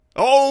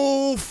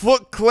Oh,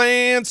 Foot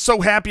Clan, so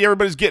happy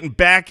everybody's getting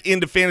back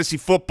into fantasy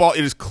football.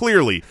 It is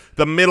clearly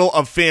the middle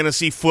of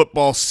fantasy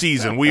football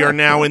season. We are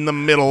now in the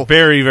middle.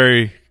 Very,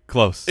 very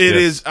close. It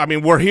is. I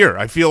mean, we're here.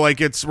 I feel like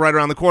it's right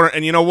around the corner.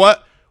 And you know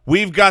what?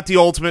 We've got the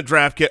Ultimate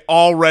Draft Kit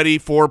all ready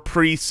for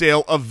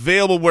pre-sale,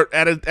 available. We're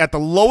at the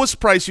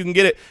lowest price you can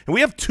get it. And we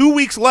have 2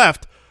 weeks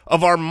left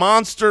of our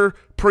monster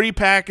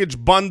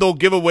pre-packaged bundle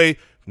giveaway.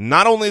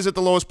 Not only is it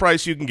the lowest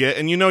price you can get,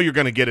 and you know you're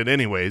going to get it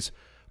anyways,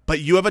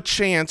 but you have a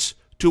chance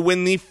to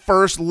win the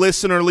first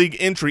Listener League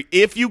entry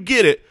if you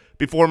get it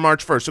before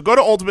March 1st. So go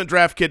to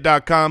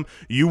ultimatedraftkit.com.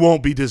 You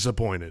won't be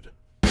disappointed.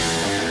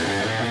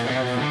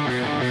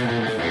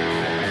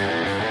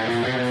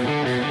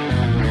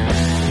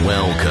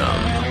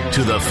 Welcome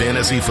to the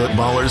Fantasy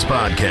Footballers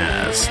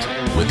Podcast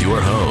with your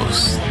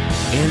hosts,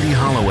 Andy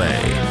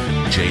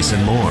Holloway,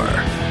 Jason Moore,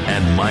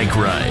 and Mike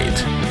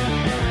Wright.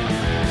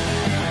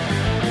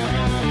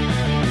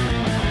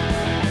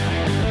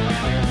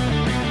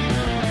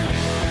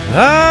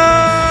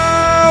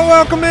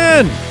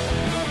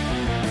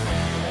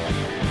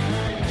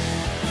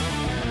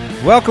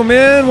 Welcome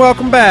in.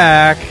 Welcome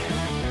back.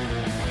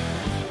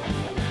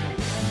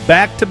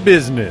 Back to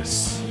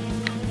business.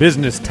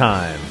 Business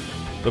time.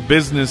 The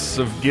business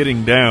of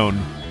getting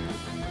down.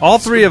 All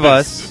three of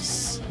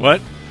us.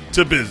 What?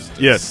 To business.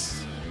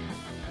 Yes.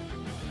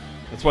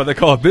 That's why they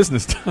call it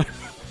business time.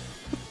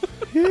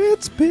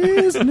 It's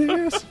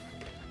business.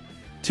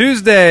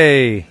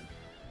 Tuesday,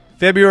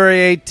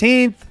 February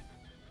 18th.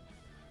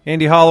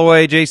 Andy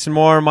Holloway, Jason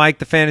Moore, Mike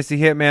the Fantasy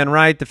Hitman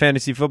Wright, the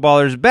Fantasy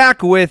Footballers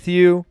back with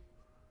you.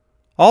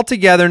 All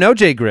together, no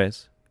Jay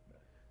Grizz.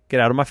 Get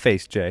out of my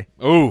face, Jay.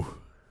 Oh,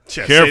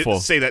 Yeah,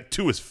 careful. Say that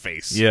to his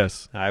face.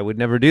 Yes. I would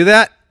never do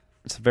that.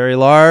 It's a very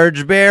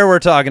large bear we're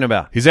talking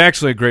about. He's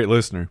actually a great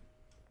listener.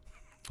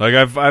 Like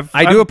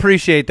I do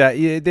appreciate that.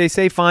 They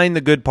say find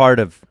the good part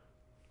of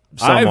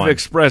someone. I've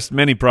expressed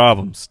many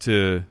problems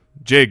to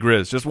Jay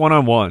Grizz, just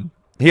one-on-one.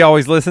 He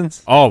always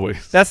listens?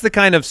 Always. That's the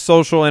kind of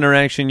social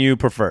interaction you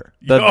prefer,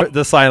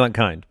 the silent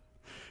kind.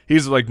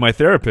 He's like my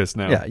therapist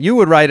now. Yeah, you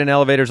would ride in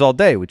elevators all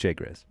day with Jay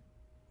Grizz.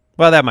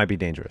 Well, that might be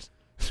dangerous.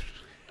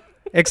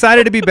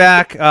 Excited to be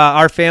back.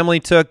 Our family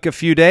took a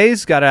few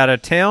days, got out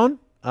of town.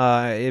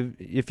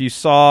 If you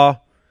saw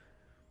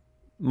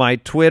my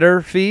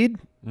Twitter feed,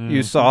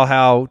 you saw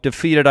how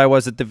defeated I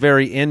was at the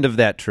very end of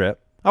that trip.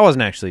 I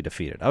wasn't actually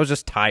defeated. I was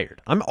just tired.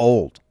 I'm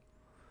old.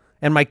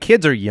 And my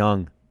kids are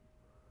young.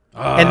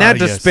 And that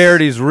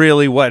disparity is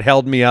really what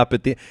held me up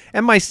at the.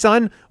 And my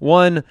son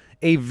won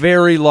a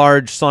very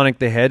large Sonic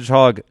the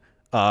Hedgehog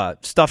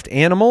stuffed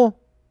animal.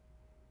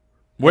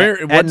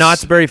 At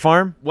Knott's Berry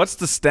Farm. What's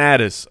the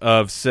status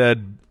of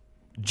said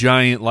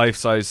giant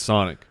life-size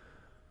Sonic?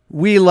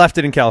 We left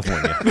it in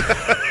California.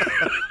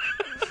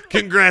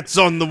 Congrats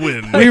on the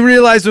win. We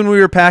realized when we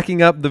were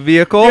packing up the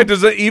vehicle. Yeah,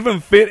 does it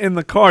even fit in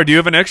the car? Do you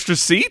have an extra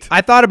seat?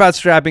 I thought about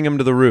strapping him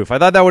to the roof. I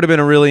thought that would have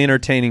been a really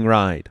entertaining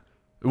ride.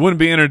 It wouldn't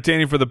be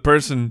entertaining for the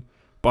person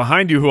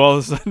behind you who all of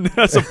a sudden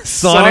has a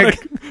Sonic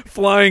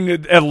flying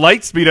at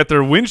light speed at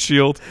their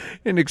windshield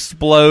and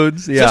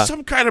explodes. Is this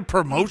some kind of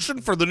promotion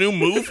for the new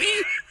movie?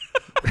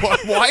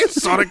 Why is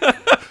Sonic?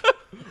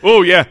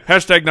 Oh yeah,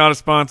 hashtag not a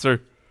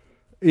sponsor.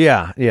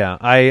 Yeah.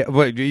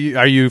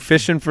 Are you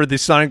fishing for the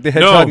Sonic the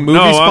Hedgehog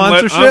movie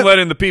sponsorship? I'm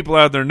letting the people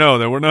out there know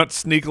that we're not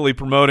sneakily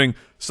promoting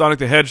Sonic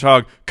the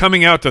Hedgehog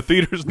coming out to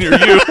theaters near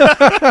you.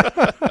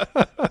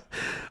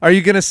 Are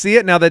you going to see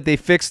it now that they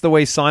fixed the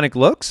way Sonic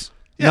looks?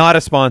 Yeah. Not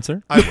a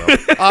sponsor. I will.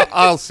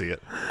 I'll see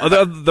it.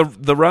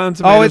 The Rotten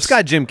Tomatoes. Oh, it's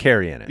got Jim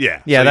Carrey in it. Yeah,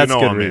 so that's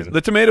good reason.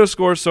 The tomato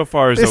score so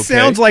far is okay. This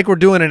sounds like we're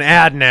doing an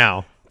ad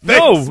now.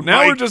 Thanks, now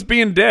Mike. we're just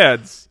being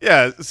dads.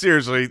 Yeah,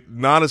 seriously,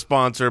 not a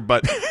sponsor,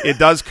 but it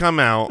does come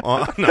out.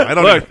 No, I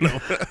don't even know.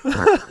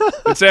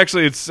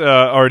 It's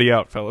already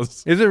out,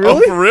 fellas. Is it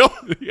really? Oh, for real?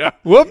 Yeah.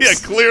 Whoops.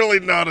 Yeah,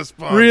 clearly not a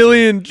sponsor.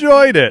 Really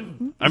enjoyed it.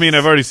 I mean,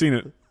 I've already seen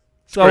it.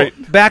 So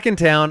great. Back in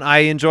town, I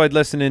enjoyed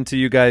listening to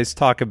you guys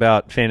talk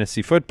about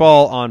fantasy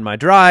football on my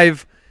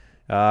drive.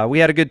 We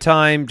had a good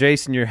time.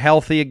 Jason, you're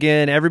healthy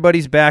again.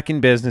 Everybody's back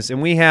in business,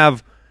 and we've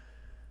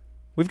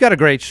got a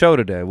great show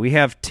today. We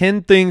have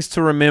 10 things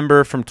to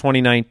remember from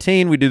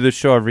 2019. We do this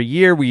show every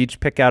year. We each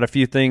pick out a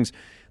few things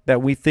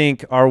that we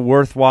think are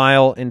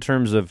worthwhile in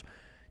terms of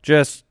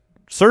just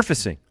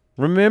surfacing,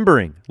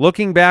 remembering,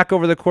 looking back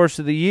over the course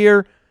of the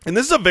year. And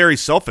this is a very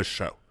selfish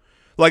show.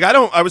 Like,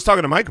 I was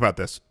talking to Mike about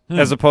this.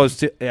 As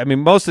opposed to, I mean,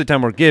 most of the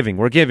time we're giving.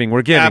 We're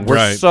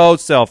Right. so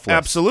selfless.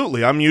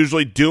 Absolutely. I'm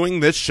usually doing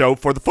this show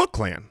for the Foot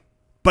Clan.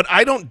 But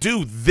I don't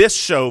do this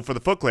show for the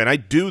Foot Clan. I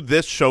do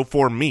this show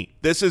for me.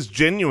 This is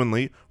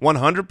genuinely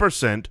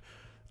 100%.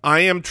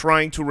 I am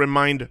trying to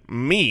remind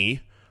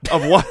me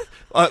of what,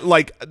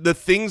 like the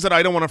things that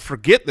I don't want to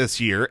forget this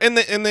year, and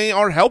they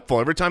are helpful.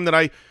 Every time that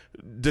I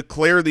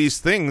declare these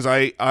things,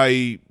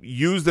 I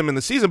use them in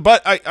the season.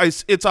 But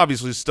it's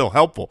obviously still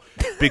helpful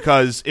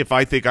because if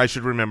I think I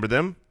should remember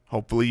them,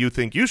 hopefully you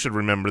think you should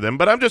remember them.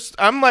 But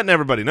I'm letting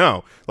everybody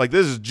know, like,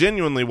 this is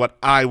genuinely what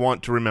I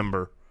want to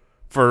remember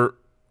for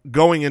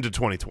going into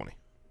 2020.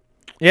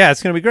 Yeah,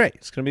 it's going to be great.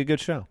 It's going to be a good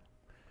show.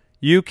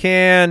 You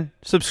can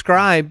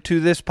subscribe to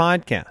this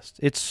podcast.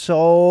 It's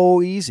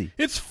so easy.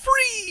 It's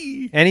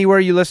free. Anywhere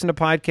you listen to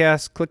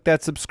podcasts, click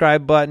that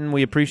subscribe button.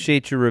 We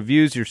appreciate your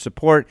reviews, your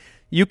support.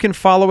 You can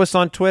follow us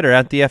on Twitter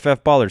at the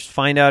FF Ballers.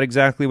 Find out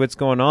exactly what's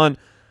going on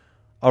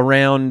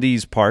around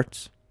these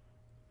parts.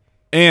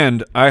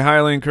 And I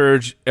highly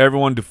encourage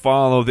everyone to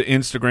follow the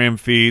Instagram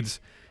feeds,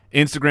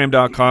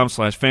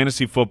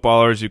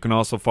 Instagram.com/fantasyfootballers. You can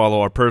also follow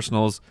our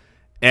personals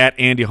at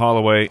Andy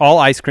Holloway. All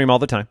ice cream all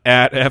the time.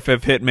 At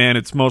FF Hitman.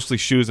 It's mostly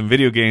shoes and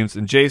video games.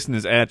 And Jason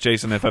is at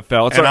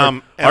JasonFFL. It's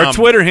And our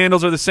Twitter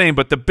handles are the same,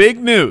 but the big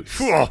news.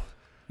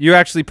 You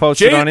actually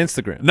posted on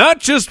Instagram. Not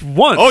just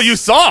once. Oh, you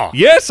saw?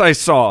 Yes, I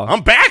saw.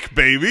 I'm back,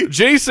 baby.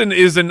 Jason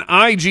is an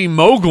IG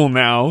mogul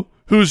now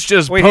who's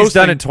just Wait, posting. he's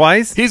done it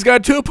twice? He's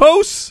got 2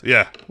 posts.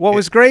 Yeah. What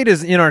was great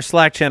is in our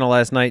Slack channel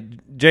last night,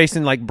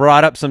 Jason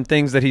brought up some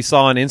things that he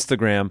saw on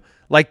Instagram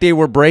like they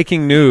were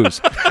breaking news.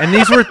 And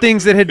these were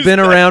things that had been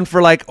around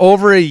for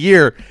over a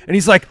year. And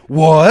he's like,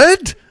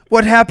 what?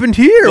 What happened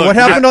here? Look, what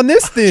happened on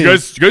this thing? You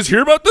guys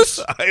hear about this?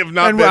 I have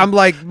not And been. I'm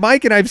like,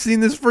 Mike and I've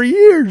seen this for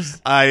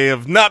years. I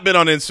have not been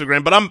on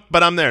Instagram,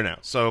 but I'm there now.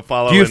 So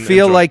follow. Do you and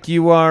feel enjoy. like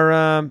you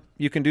are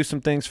you can do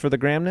some things for the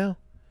gram now?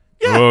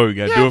 Yeah, Whoa, you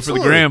got to do it for the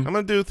absolutely. gram. I'm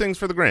gonna do things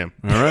for the gram.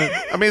 All right.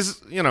 I mean,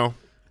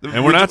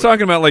 And we're not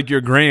talking about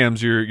your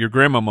grams, your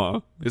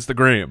grandmama. It's the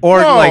gram.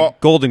 Or No.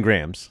 golden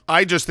grams?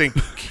 I just think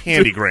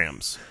candy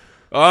grams.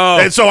 Oh,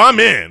 And so I'm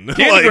in.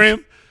 Candy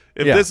gram.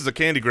 If Yeah. this is a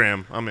candy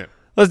gram, I'm in.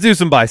 Let's do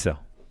some buy sell.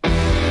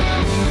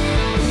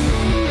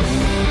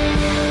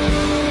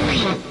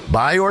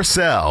 Buy or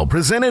sell,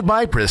 presented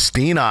by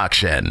Pristine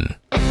Auction.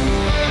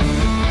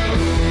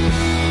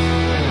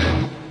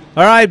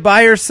 All right,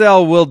 buy or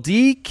sell. Will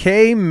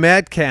DK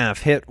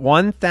Metcalf hit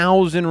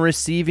 1,000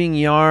 receiving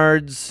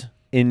yards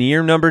in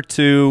year number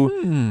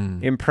 2?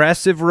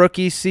 Impressive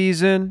rookie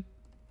season.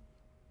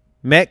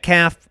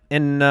 Metcalf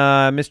and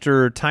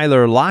Mr.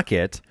 Tyler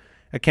Lockett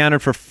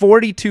accounted for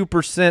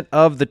 42%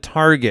 of the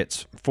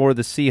targets for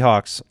the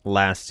Seahawks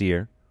last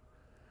year.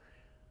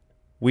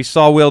 We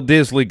saw Will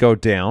Disley go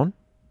down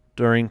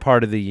during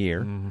part of the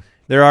year.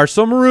 There are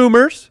some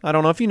rumors. I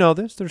don't know if you know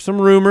this. There's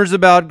some rumors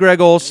about Greg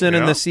Olsen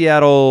and Yeah. the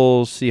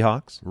Seattle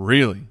Seahawks.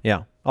 really?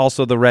 Yeah.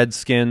 Also the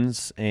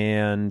Redskins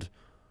and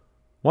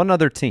one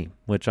other team,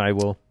 which I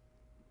will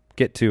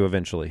get to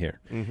eventually here.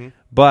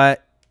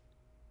 But,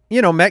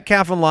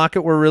 Metcalf and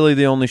Lockett were really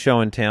the only show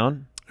in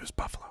town. It was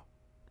Buffalo.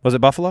 Was it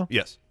Buffalo?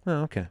 Yes.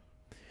 Oh, okay.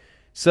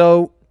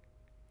 So,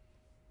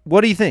 what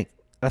do you think?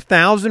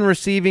 1,000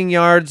 receiving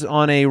yards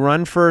on a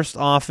run-first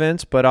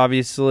offense, but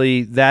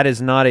obviously that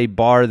is not a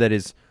bar that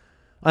is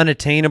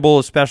unattainable,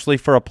 especially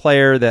for a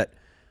player that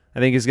I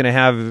think is going to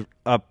have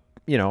a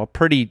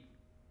pretty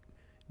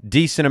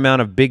decent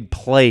amount of big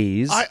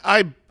plays.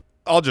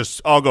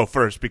 I'll go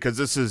first because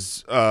this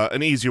is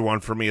an easier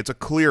one for me. It's a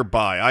clear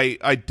buy.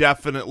 I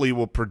definitely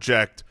will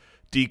project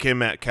DK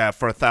Metcalf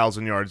for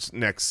 1,000 yards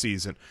next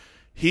season.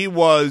 He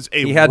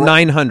had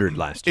 900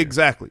 last year.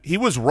 Exactly. He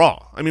was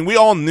raw. I mean, we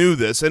all knew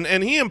this, and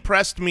he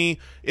impressed me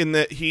in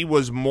that he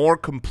was more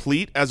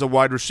complete as a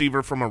wide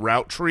receiver from a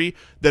route tree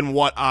than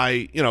what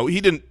he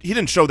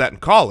didn't show that in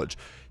college.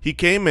 He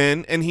came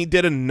in and he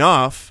did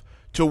enough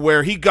to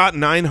where he got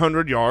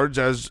 900 yards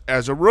as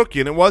a rookie,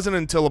 and it wasn't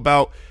until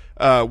about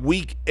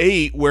week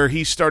 8 where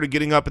he started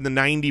getting up in the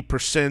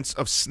 90%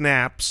 of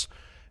snaps.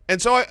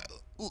 And so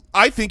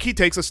I think he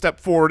takes a step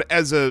forward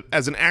as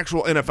an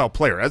actual NFL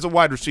player, as a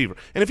wide receiver.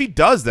 And if he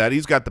does that,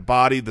 he's got the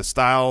body, the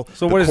style,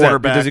 So the what is that?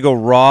 quarterback. Does he go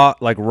raw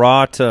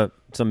to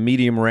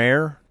medium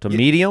rare to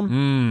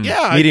medium?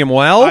 Yeah, Medium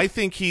well? I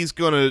think he's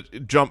going to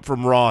jump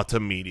from raw to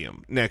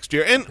medium next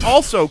year. And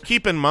also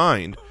keep in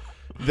mind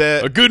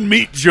that A good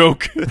meat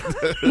joke.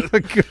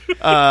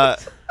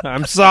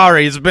 I'm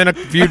sorry. It's been a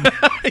few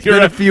You're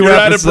out of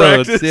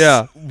episodes. practice.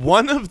 Yeah.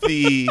 one of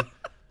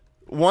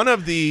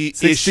the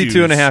 62 issues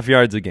and a half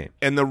yards a game.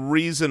 and the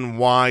reason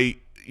why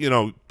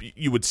you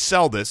would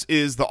sell this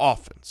is the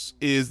offense,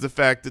 is the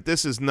fact that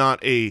this is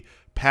not a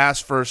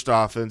pass-first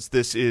offense.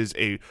 This is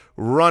a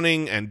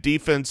running and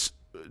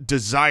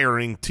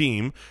defense-desiring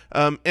team.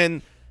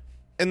 And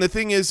the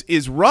thing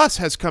is Russ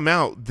has come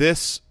out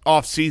this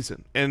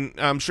offseason, and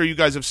I'm sure you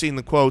guys have seen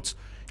the quotes.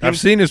 I've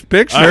seen his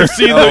picture. I've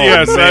seen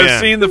man. I've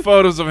seen the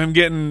photos of him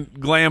getting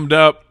glammed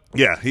up.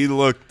 Yeah, he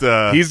looked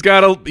He's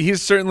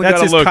certainly That's got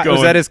a his look Ky- going.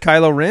 Was that his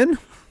Kylo Ren?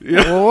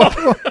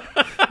 Yeah.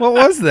 What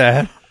was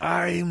that?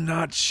 I'm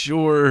not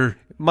sure.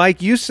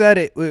 Mike, you said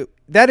it.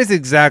 That is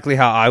exactly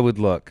how I would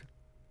look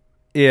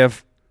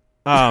if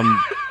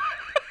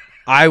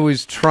I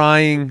was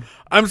trying.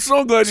 I'm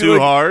so glad Too you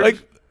hard?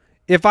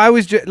 If I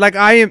was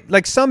I am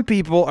like some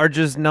people are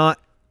just not.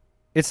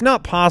 It's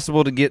not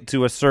possible to get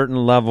to a certain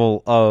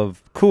level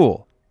of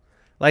cool.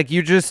 Like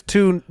you're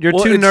too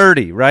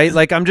nerdy, right?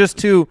 Like I'm just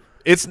too.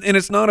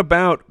 It's not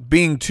about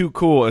being too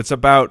cool. It's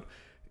about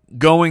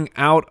going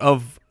out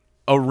of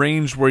a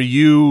range where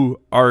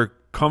you are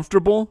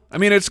comfortable. I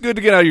mean, it's good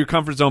to get out of your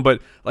comfort zone,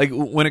 but like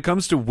when it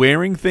comes to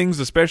wearing things,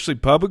 especially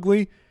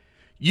publicly,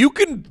 you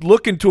can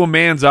look into a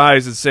man's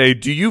eyes and say,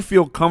 do you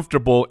feel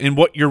comfortable in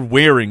what you're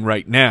wearing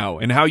right now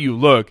and how you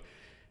look?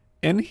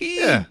 And he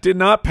did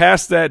not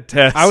pass that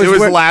test. It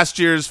was last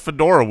year's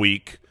Fedora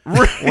week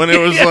when it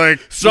was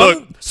like,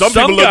 some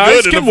people look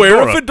guys good can in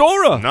wear a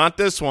fedora. Not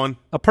this one.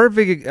 A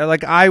perfect,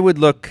 like, I would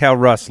look how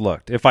Russ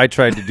looked if I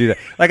tried to do that.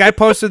 Like, I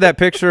posted that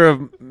picture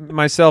of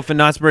myself in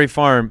Knott's Berry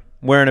Farm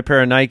wearing a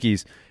pair of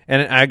Nikes,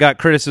 and I got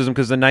criticism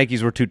because the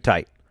Nikes were too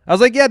tight. I was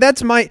like, yeah,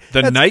 that's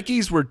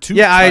Nikes were too tight?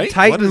 Yeah, I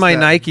tightened my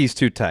that? Nikes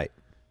too tight.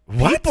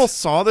 People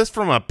saw this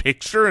from a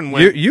picture and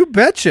went, You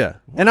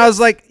betcha. And I was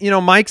like,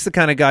 Mike's the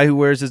kind of guy who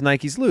wears his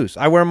Nikes loose.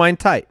 I wear mine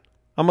tight.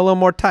 I'm a little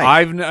more tight.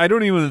 I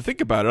don't even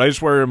think about it. I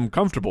just wear them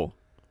comfortable.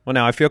 Well,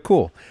 now I feel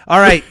cool. All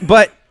right,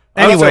 but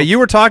anyway, you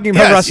were talking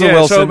about Russell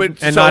Wilson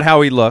and not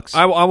how he looks.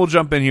 I will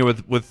jump in here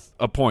with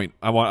a point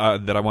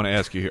that I want to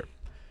ask you here.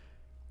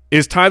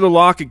 Is Tyler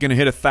Lockett going to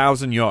hit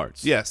 1,000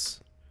 yards? yes.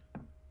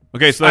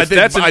 Okay, so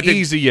that's an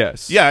easy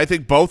yes. Yeah, I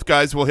think both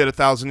guys will hit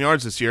 1,000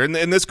 yards this year. And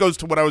this goes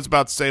to what I was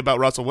about to say about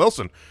Russell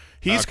Wilson.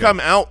 He's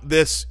come out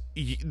this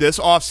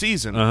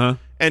offseason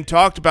and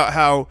talked about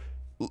how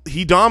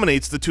he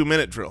dominates the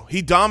 2-minute drill.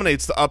 He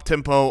dominates the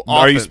up-tempo offense.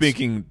 Are you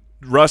speaking –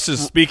 Russ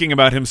is speaking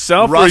about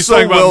himself or he's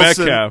talking about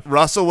Metcalf?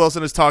 Russell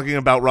Wilson is talking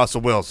about Russell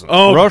Wilson.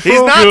 Oh,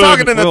 he's not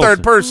talking in the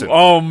third person.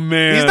 Oh,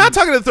 man. He's not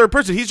talking in the third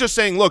person. He's just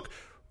saying, look,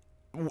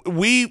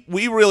 we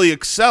really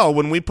excel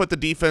when we put the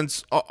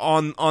defense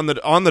on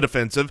the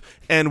defensive,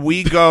 and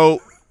we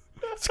go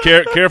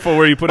careful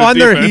where you put on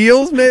defense. Their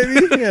heels,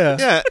 maybe.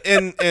 Yeah,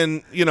 and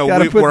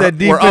gotta put that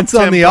defense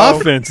on the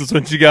offense. That's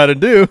what you got to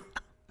do.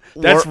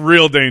 That's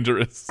real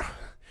dangerous.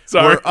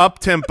 Sorry. We're up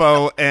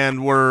tempo,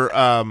 and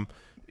we're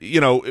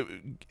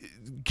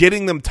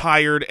getting them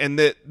tired, and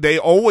that they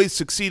always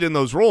succeed in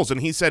those roles.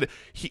 And he said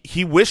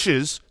he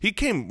wishes, he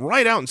came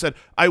right out and said,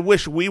 I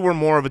wish we were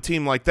more of a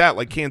team like that,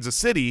 like Kansas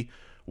City,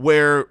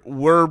 where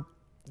we're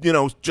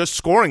just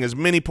scoring as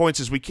many points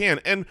as we can.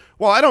 And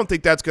while I don't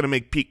think that's going to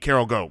make Pete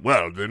Carroll go,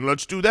 well, then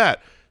let's do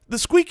that, the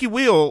squeaky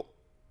wheel,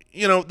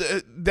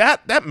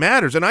 that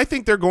matters. And I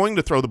think they're going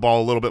to throw the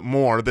ball a little bit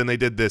more than they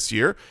did this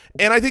year.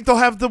 And I think they'll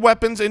have the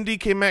weapons in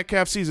DK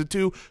Metcalf season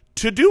 2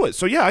 to do it.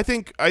 So yeah, I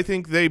think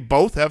they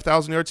both have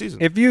 1,000-yard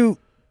seasons. If you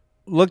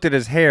looked at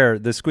his hair,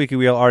 the squeaky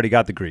wheel already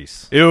got the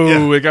grease.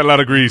 Ew, it got a lot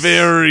of grease.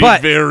 Very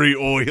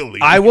oily.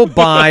 I will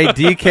buy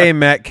DK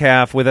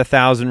Metcalf with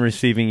 1,000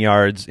 receiving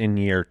yards in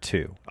year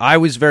 2. I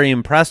was very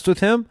impressed with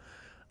him.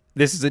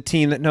 This is a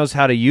team that knows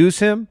how to use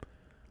him.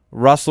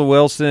 Russell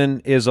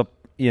Wilson is a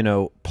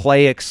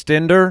play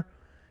extender,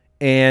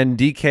 and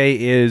DK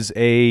is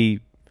a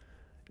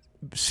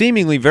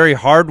seemingly very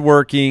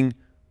hardworking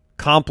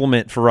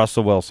compliment for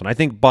Russell Wilson. I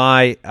think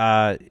by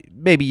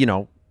maybe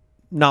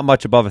not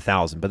much above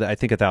 1,000, but I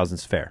think 1,000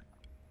 is fair.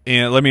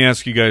 And let me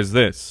ask you guys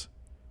this: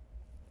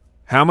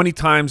 how many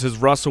times has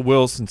Russell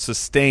Wilson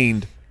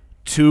sustained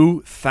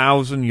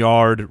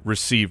 2,000-yard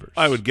receivers?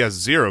 I would guess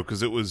 0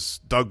 because it was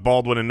Doug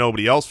Baldwin and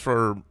nobody else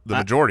for the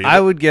majority. I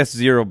would guess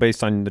 0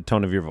 based on the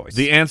tone of your voice.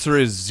 The answer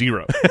is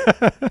 0.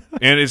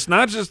 And it's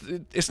not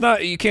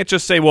you can't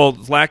just say, well,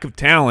 it's lack of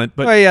talent.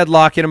 But he had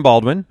Lockett and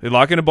Baldwin.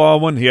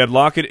 He had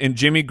Lockett and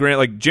Jimmy Graham.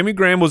 Like, Jimmy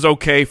Graham was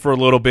okay for a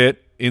little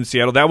bit in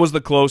Seattle. That was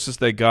the closest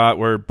they got,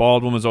 where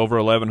Baldwin was over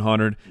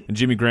 1,100 and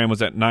Jimmy Graham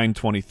was at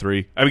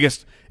 923. I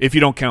guess if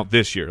you don't count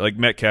this year, like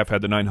Metcalf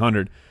had the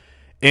 900.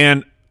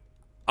 And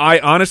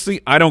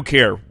I don't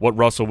care what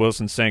Russell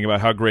Wilson's saying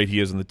about how great he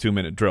is in the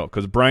 2-minute drill,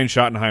 because Brian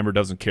Schottenheimer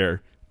doesn't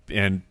care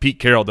and Pete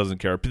Carroll doesn't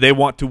care. They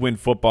want to win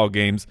football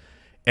games,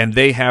 and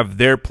they have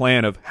their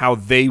plan of how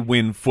they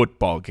win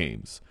football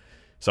games.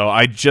 So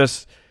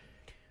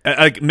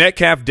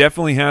Metcalf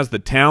definitely has the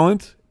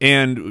talent,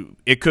 and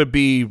it could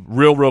be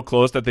real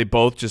close that they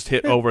both just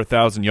hit over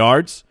 1,000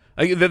 yards.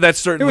 That's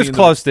certainly it was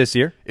close this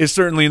year. It's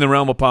certainly in the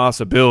realm of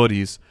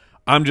possibilities.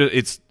 I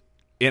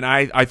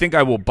think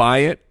I will buy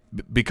it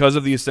because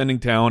of the ascending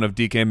talent of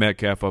DK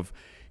Metcalf.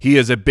 He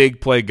is a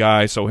big play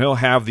guy, so he'll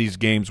have these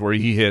games where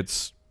he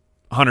hits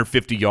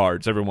 150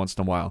 yards every once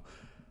in a while.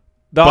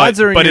 But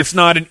it's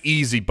not an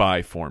easy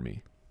buy for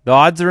me. The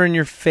odds are in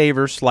your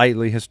favor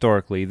slightly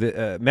historically.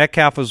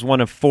 Metcalf was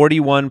one of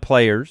 41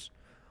 players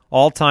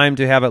all-time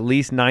to have at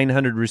least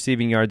 900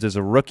 receiving yards as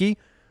a rookie.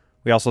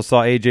 We also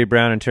saw A.J.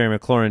 Brown and Terry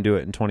McLaurin do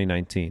it in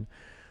 2019.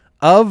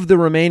 Of the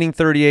remaining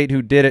 38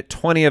 who did it,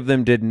 20 of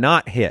them did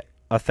not hit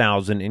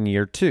 1,000 in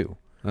year 2.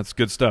 That's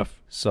good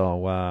stuff.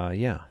 So,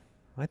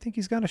 I think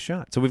he's got a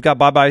shot. So we've got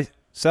buy,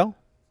 sell?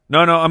 No,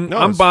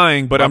 I'm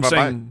buying, but I'm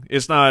saying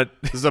it's not.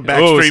 This is a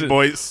Backstreet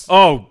Boys.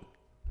 Oh.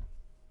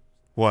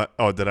 What?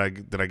 Oh, did I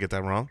get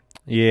that wrong?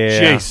 Yeah.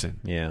 Jason.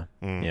 Yeah.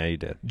 Yeah, you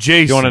did.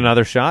 Jason. You want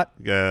another shot?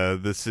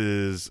 This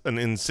is an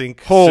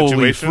in-sync Holy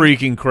situation.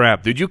 Freaking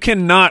crap, dude. You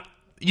cannot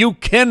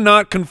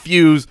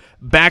confuse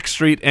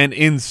Backstreet and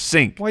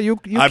InSync. Well, you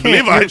I can't.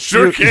 believe I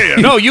sure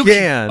can. No, you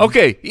can.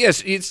 Okay,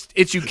 yes, it's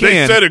you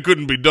can. They said it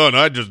couldn't be done.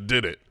 I just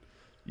did it.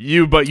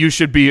 But you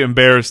should be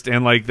embarrassed,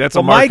 and that's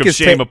a mark of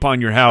shame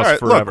upon your house right,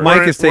 forever. Look,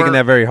 Mike is taking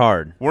that very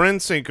hard. We're in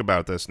sync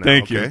about this now.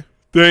 Thank you. Okay?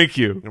 Thank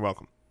you. You're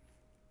welcome.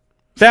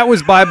 That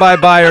was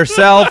buy or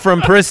sell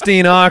from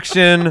Pristine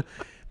Auction.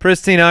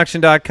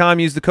 PristineAuction.com.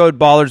 Use the code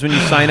BALLERS when you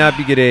sign up.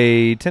 You get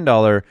a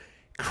 $10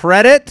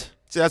 credit.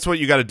 See, that's what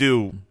you got to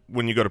do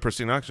when you go to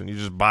Pristine Auction. You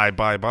just buy.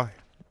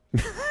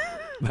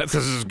 This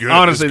is good.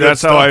 Honestly, good that's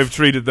stuff. how I've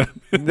treated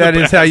them. That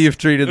is how you've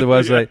treated the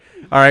website.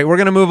 All right, we're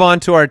going to move on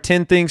to our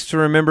 10 things to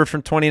remember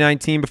from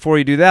 2019. Before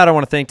we do that, I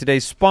want to thank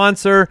today's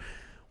sponsor.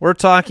 We're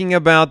talking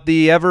about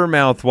the ever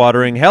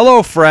mouth-watering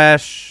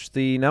HelloFresh,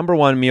 the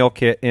 #1 meal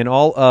kit in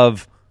all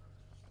of,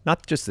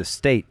 not just the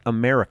state,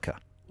 America.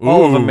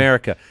 All of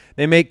America.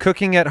 They make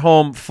cooking at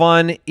home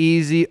fun,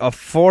 easy,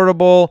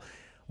 affordable.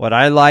 What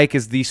I like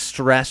is the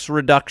stress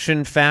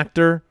reduction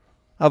factor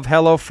of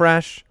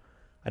HelloFresh.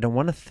 I don't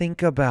want to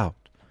think about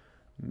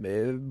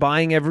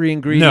buying every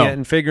ingredient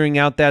and figuring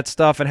out that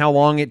stuff and how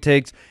long it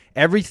takes.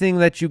 Everything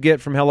that you get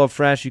from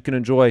HelloFresh, you can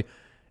enjoy,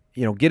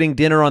 getting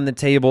dinner on the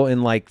table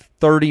in like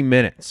 30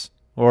 minutes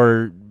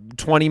or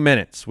 20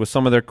 minutes with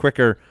some of their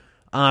quicker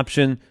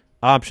options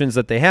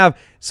that they have.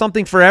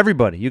 Something for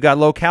everybody. You got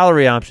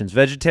low-calorie options,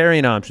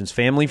 vegetarian options,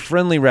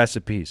 family-friendly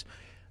recipes.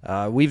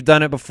 We've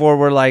done it before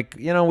where,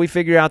 we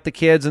figure out the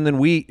kids, and then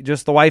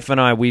the wife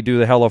and I, we do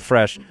the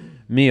HelloFresh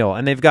meal.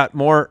 And they've got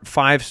more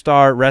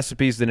 5-star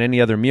recipes than any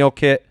other meal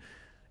kit.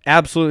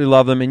 Absolutely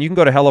love them. And you can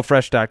go to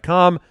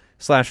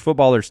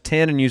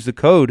HelloFresh.com/footballers10 and use the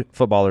code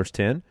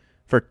footballers10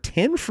 for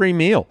 10 free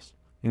meals,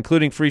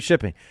 including free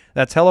shipping.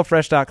 That's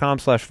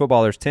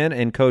HelloFresh.com/footballers10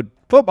 and code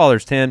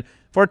footballers10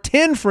 for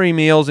 10 free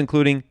meals,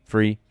 including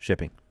free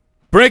shipping.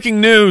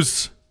 Breaking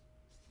news.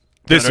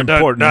 This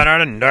important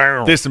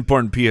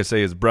PSA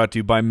is brought to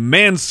you by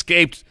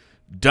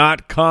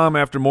Manscaped.com.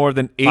 After more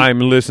than I'm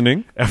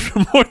listening.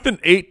 After more than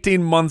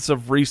 18 months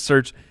of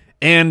research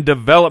and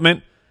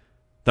development,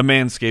 the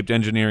Manscaped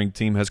engineering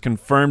team has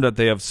confirmed that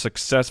they have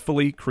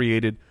successfully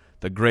created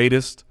the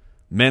greatest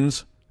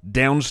men's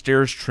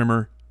downstairs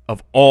trimmer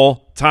of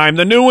all time.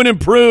 The new and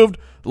improved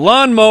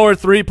Lawnmower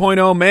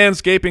 3.0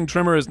 manscaping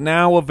trimmer is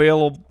now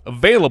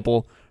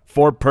available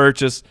for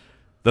purchase.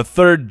 The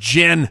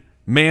 3rd-gen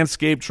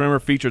Manscaped trimmer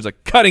features a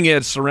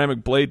cutting-edge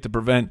ceramic blade to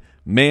prevent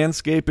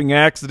manscaping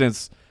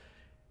accidents.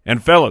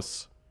 And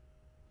fellas,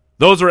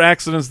 those are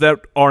accidents that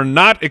are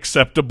not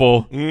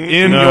acceptable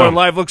in your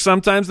life. Look,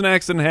 sometimes an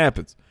accident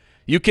happens.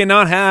 You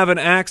cannot have an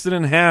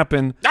accident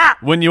happen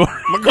when you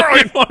are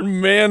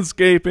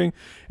manscaping.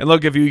 And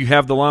look, if you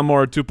have the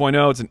Lawnmower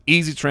 2.0, it's an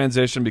easy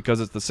transition because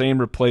it's the same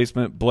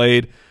replacement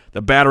blade.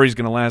 The battery's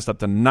going to last up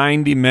to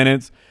 90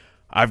 minutes.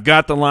 I've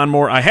got the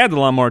Lawnmower. I had the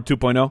Lawnmower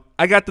 2.0.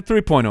 I got the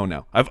 3.0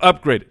 now. I've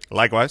upgraded.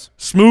 Likewise.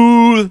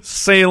 Smooth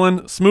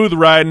sailing, smooth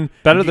riding.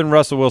 Better than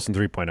Russell Wilson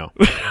 3.0.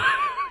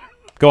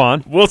 Go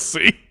on. We'll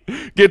see.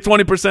 Get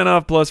 20%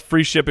 off plus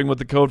free shipping with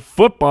the code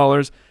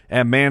FOOTBALLERS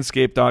at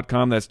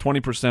manscaped.com. That's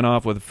 20%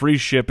 off with free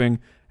shipping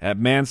at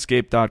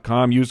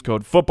manscaped.com. Use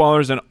code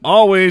FOOTBALLERS, and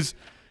always,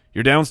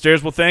 your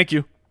downstairs will thank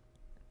you.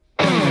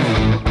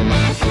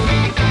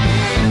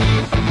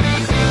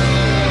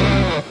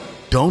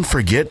 Don't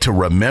forget to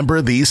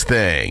remember these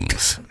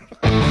things.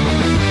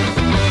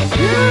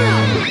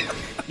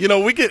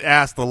 We get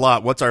asked a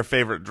lot, what's our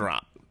favorite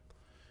drop?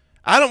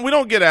 We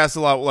don't get asked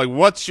a lot, like,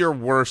 what's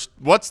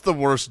the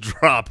worst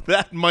drop?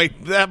 That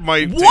might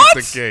take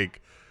the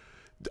cake.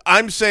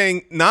 I'm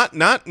saying not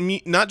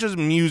just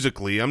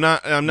musically. I'm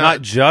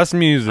not just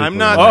musically. I'm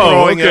not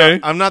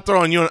I'm not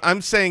throwing you.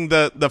 I'm saying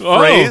the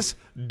phrase.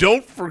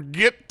 Don't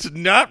forget to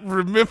not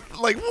remember.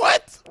 Like,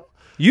 what?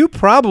 You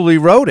probably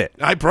wrote it.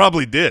 I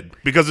probably did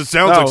because it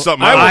sounds like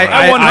something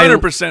I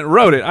 100%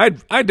 wrote it. I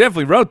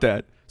definitely wrote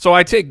that. So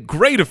I take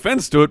great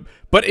offense to it,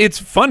 but it's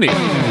funny.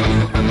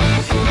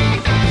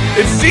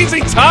 It's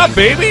ZZ Top,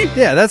 baby.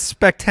 Yeah, that's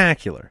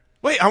spectacular.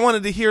 Wait, I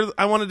wanted to hear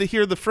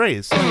the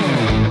phrase.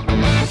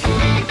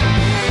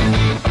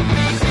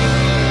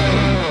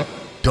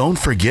 Don't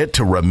forget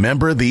to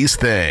remember these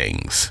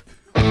things.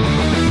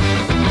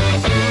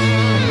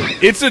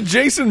 It's a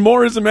Jason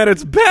Mooreism at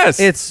its best.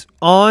 It's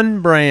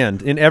on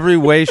brand in every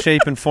way,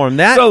 shape, and form.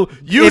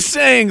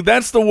 Saying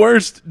that's the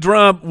worst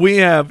drop we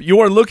have. You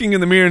are looking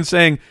in the mirror and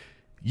saying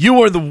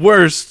you are the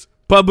worst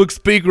public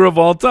speaker of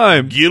all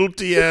time.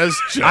 Guilty as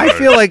charged. I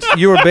feel like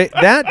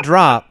that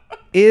drop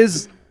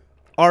is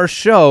our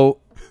show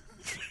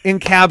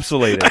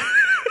encapsulated.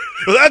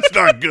 Well, that's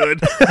not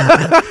good.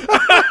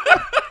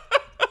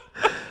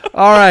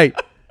 All right.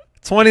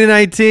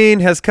 2019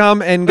 has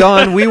come and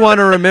gone. We want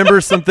to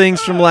remember some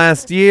things from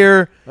last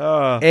year,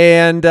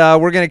 and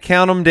we're going to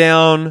count them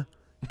down.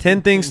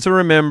 10 things to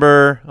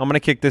remember. I'm going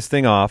to kick this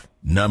thing off.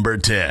 Number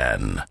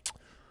 10.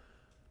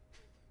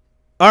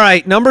 All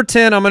right, number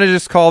 10, I'm going to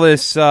just call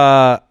this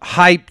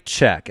hype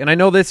check. And I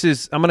know I'm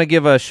going to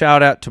give a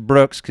shout-out to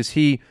Brooks because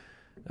he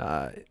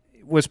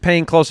was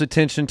paying close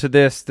attention to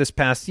this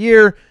past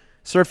year,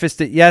 surfaced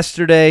it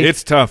yesterday.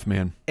 It's tough,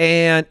 man.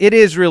 And it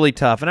is really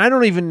tough. And I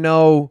don't even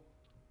know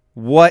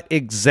what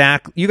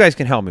exactly – you guys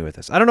can help me with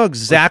this. I don't know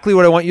exactly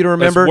what I want you to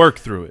remember. Let's work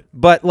through it.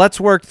 But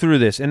let's work through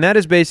this. And that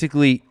is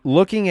basically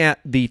looking at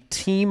the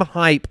team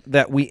hype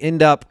that we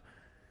end up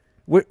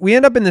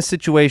in this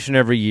situation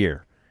every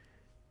year.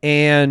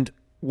 And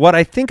what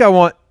I think I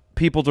want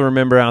people to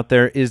remember out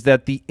there is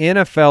that the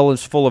NFL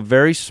is full of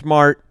very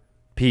smart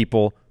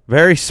people,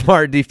 very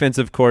smart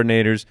defensive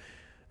coordinators,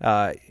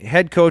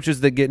 head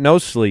coaches that get no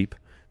sleep,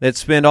 that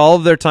spend all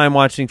of their time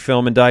watching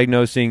film and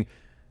diagnosing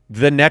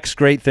the next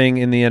great thing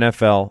in the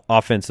NFL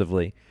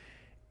offensively.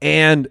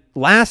 And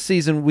last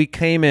season, we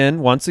came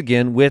in, once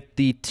again, with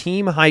the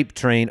team hype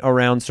train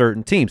around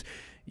certain teams.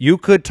 You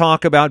could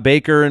talk about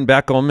Baker and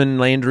Beckham and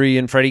Landry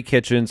and Freddie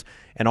Kitchens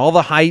and all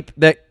the hype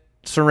that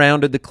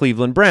surrounded the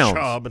Cleveland Browns.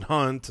 Chubb and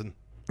Hunt. And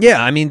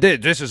yeah, I mean,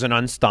 this is an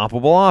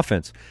unstoppable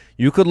offense.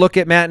 You could look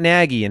at Matt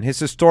Nagy and his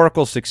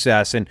historical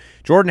success, and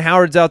Jordan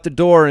Howard's out the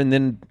door, and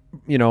then,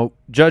 you know,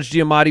 Judge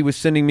Giamatti was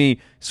sending me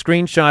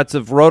screenshots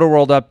of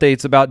Roto-World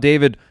updates about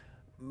David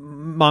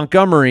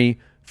Montgomery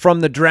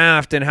from the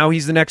draft and how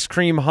he's the next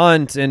Kareem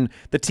Hunt, and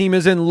the team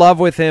is in love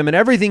with him and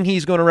everything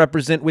he's going to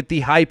represent with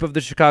the hype of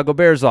the Chicago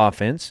Bears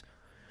offense.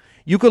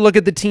 You could look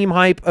at the team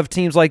hype of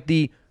teams like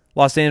the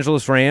Los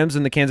Angeles Rams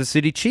and the Kansas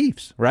City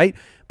Chiefs, right?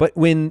 But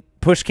when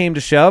push came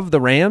to shove,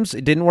 the Rams,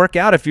 it didn't work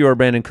out if you were a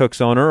Brandon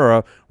Cooks owner or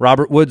a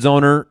Robert Woods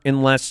owner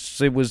unless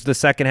it was the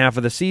second half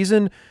of the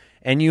season,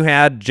 and you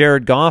had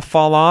Jared Goff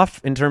fall off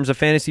in terms of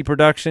fantasy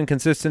production,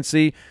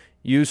 consistency.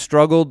 You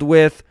struggled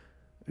with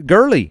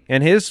Gurley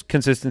and his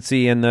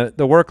consistency and the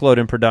workload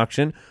in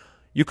production.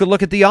 You could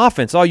look at the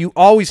offense. Oh, you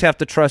always have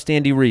to trust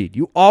Andy Reid.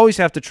 You always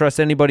have to trust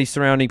anybody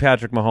surrounding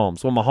Patrick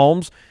Mahomes. Well,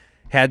 Mahomes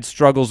had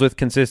struggles with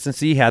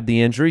consistency, had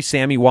the injury.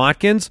 Sammy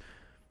Watkins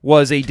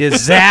was a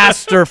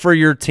disaster for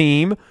your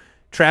team.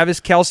 Travis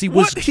Kelce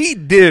was... What he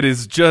did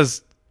is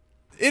just...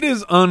 It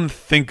is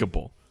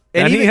unthinkable.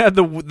 And he had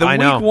the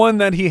week one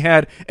that he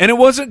had. And it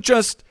wasn't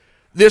just...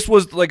 This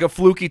was like a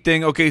fluky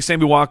thing. Okay,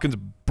 Sammy Watkins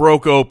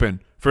broke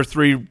open for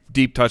 3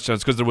 deep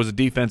touchdowns because there was a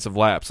defensive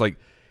lapse. Like,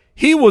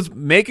 he was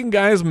making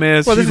guys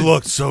miss. Well, he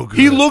looked so good.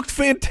 He looked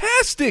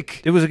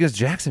fantastic. It was against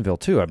Jacksonville,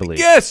 too, I believe.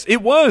 Yes,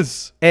 it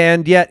was.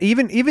 And yet,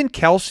 even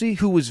Kelce,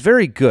 who was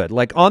very good,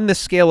 like on the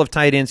scale of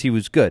tight ends, he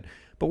was good.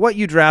 But what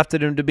you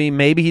drafted him to be,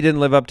 maybe he didn't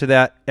live up to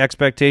that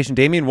expectation.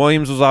 Damian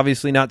Williams was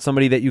obviously not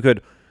somebody that you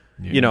could,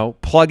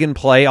 plug and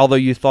play, although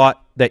you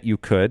thought that you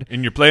could.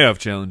 In your playoff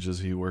challenges,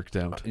 he worked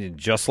out.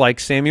 Just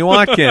like Sammy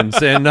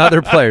Watkins and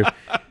other players.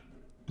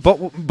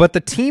 But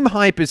the team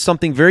hype is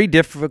something very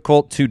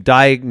difficult to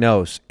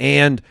diagnose.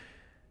 And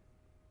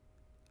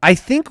I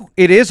think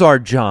it is our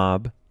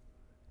job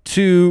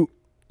to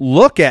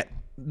look at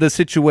the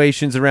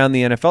situations around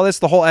the NFL. That's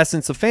the whole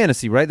essence of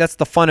fantasy, right? That's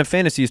the fun of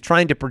fantasy, is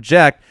trying to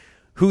project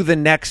who the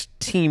next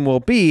team will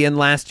be. And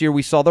last year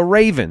we saw the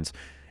Ravens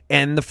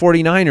and the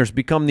 49ers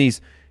become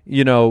these,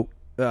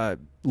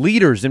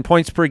 leaders in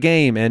points per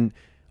game. And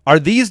are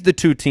these the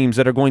two teams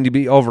that are going to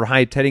be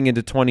overhyped heading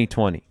into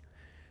 2020?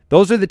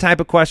 Those are the type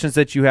of questions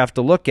that you have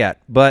to look at.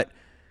 But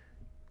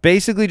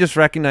basically just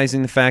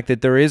recognizing the fact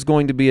that there is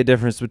going to be a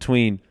difference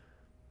between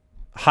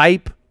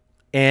hype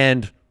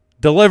and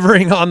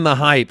delivering on the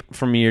hype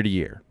from year to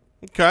year.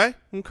 Okay.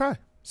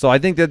 So I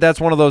think that's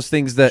one of those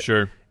things that,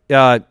 sure.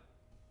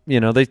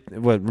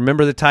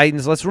 Remember the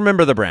Titans. Let's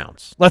remember the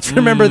Browns. Let's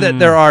remember that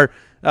there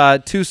are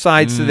two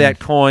sides to that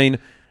coin.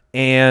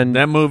 And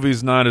that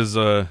movie's not as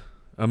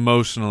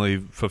emotionally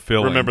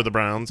fulfilling. Remember the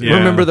Browns. Yeah.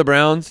 Remember the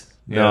Browns?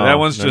 Yeah, no, that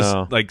one's no, just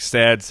no. like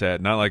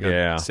sad, not like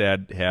a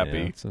sad, happy.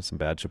 Yeah, it's some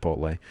bad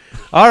Chipotle.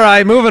 All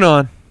right, moving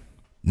on.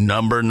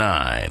 Number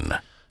 9.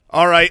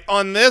 All right,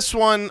 on this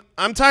one,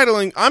 I'm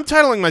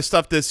titling my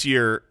stuff this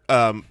year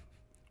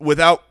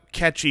without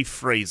catchy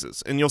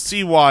phrases, and you'll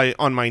see why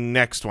on my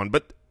next one.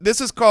 But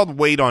this is called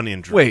 "Wait on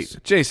Injuries."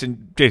 Wait,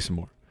 Jason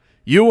Moore,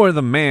 you are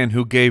the man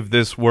who gave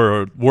this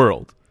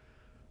world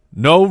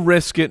no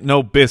risk it,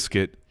 no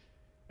biscuit.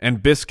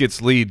 And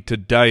biscuits lead to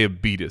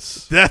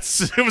diabetes.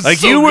 It was like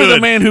so you were good. the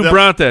man who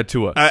brought that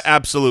to us.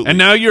 Absolutely. And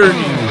now you're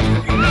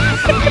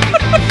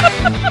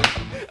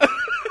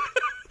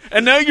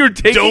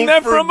taking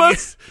that from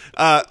us.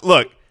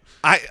 Look,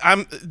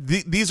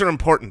 these are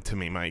important to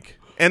me, Mike,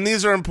 and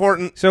these are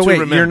important. So to wait,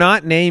 remember. You're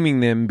not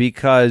naming them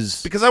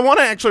because I want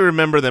to actually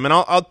remember them, and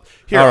I'll all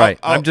right.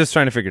 I'm just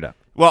trying to figure it out.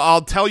 Well,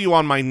 I'll tell you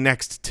on my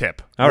next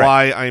tip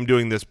why I am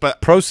doing this.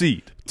 But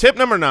proceed. Tip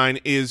number 9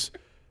 is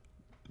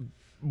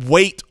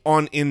wait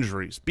on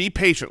injuries. Be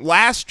patient.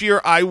 Last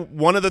year,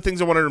 one of the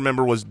things I wanted to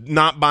remember was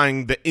not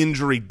buying the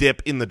injury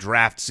dip in the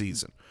draft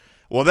season.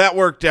 Well, that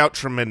worked out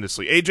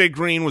tremendously. A.J.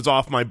 Green was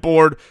off my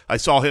board. I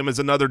saw him as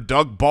another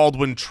Doug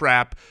Baldwin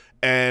trap,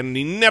 and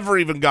he never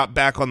even got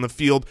back on the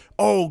field.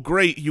 Oh,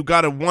 great, you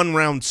got a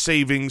 1-round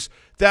savings.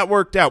 That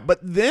worked out.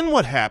 But then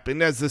what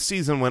happened as the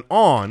season went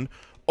on,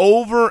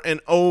 over and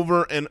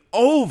over and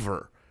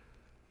over,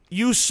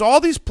 you saw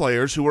these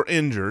players who were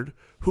injured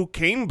who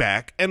came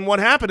back, and what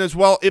happened is,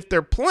 well, if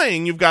they're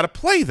playing, you've got to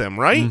play them,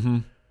 right? Mm-hmm.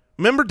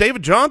 Remember,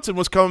 David Johnson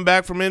was coming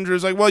back from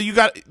injuries. Like, well,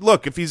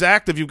 if he's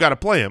active, you've got to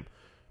play him.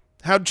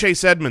 How'd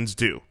Chase Edmonds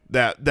do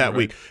that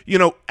week?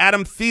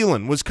 Adam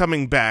Thielen was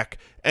coming back,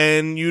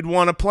 and you'd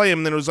want to play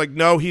him. Then it was like,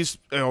 no, he's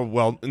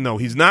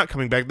not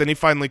coming back. Then he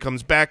finally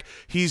comes back.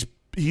 He's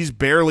he's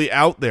barely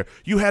out there.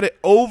 You had it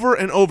over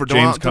and over.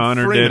 James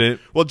Conner did it.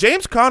 Well,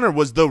 James Conner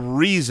was the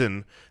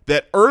reason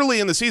that early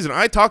in the season,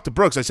 I talked to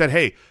Brooks. I said,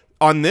 hey,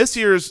 on this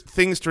year's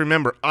Things to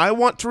Remember, I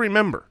want to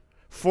remember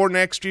for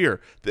next year,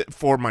 that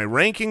for my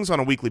rankings on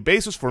a weekly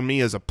basis, for me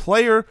as a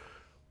player,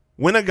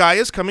 when a guy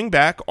is coming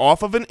back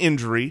off of an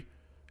injury,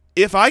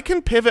 if I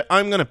can pivot,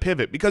 I'm going to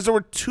pivot, because there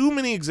were too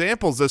many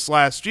examples this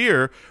last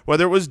year,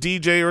 whether it was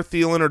DJ or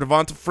Thielen or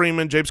Devonta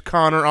Freeman, James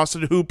Conner,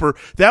 Austin Hooper,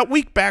 that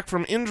week back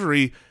from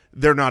injury,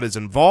 they're not as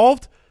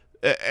involved,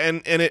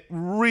 and it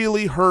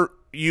really hurt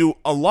you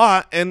a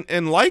lot.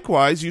 And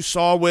likewise, you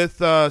saw with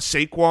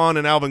Saquon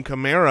and Alvin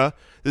Kamara,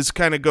 this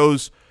kind of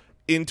goes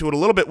into it a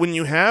little bit. When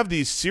you have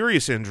these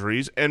serious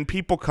injuries and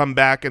people come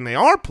back and they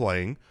are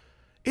playing,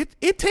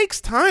 it takes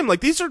time.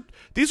 Like these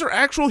are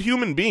actual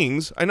human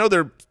beings. I know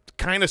they're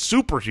kind of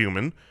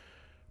superhuman,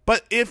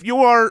 but if you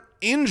are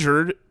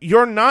injured,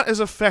 you're not as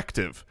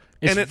effective.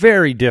 It's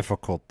very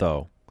difficult,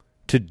 though,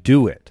 to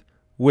do it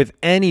with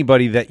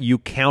anybody that you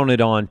counted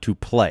on to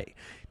play.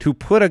 To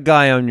put a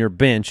guy on your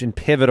bench and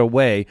pivot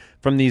away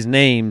from these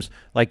names,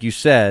 like you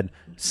said,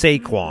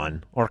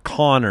 Saquon or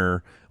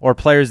Connor, or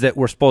players that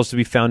were supposed to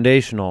be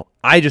foundational,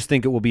 I just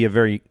think it will be a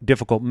very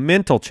difficult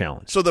mental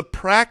challenge. So the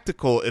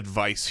practical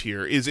advice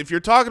here is, if you're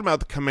talking about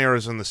the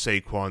Camaras and the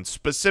Saquons,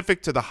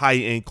 specific to the high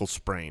ankle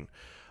sprain,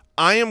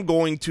 I am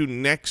going to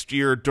next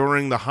year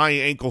during the high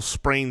ankle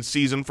sprain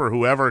season for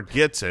whoever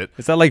gets it.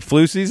 Is that like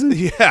flu season?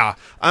 Yeah.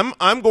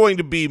 I'm going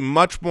to be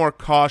much more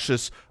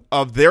cautious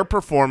of their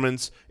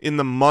performance in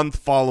the month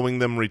following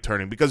them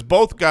returning, because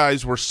both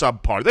guys were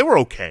subpar. They were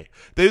okay.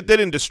 They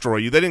didn't destroy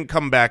you. They didn't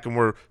come back and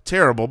were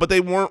terrible, but they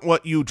weren't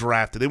what you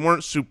drafted. They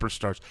weren't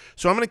superstars.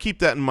 So I'm going to keep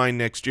that in mind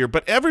next year.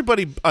 But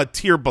everybody a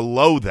tier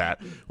below that,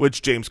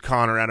 which James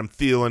Conner, Adam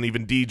Thielen,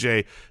 even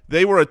DJ,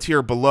 they were a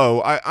tier below.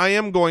 I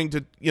am going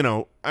to,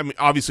 I mean,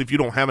 obviously if you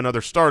don't have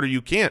another starter,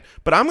 you can't.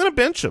 But I'm going to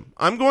bench him.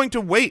 I'm going to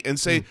wait and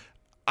say,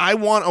 I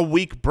want a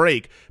week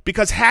break,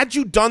 because had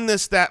you done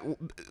this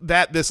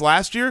this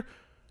last year,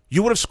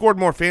 you would have scored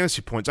more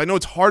fantasy points. I know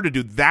it's hard to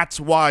do. That's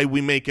why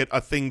we make it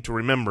a thing to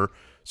remember.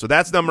 So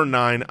that's number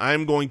 9.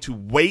 I'm going to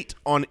wait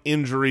on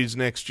injuries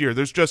next year.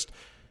 There's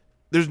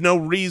no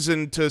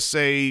reason to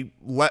say,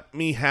 let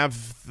me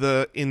have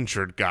the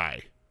injured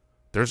guy.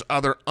 There's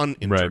other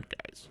uninjured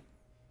guys.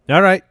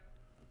 All right.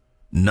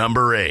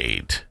 Number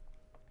 8.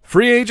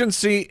 Free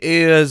agency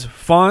is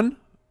fun,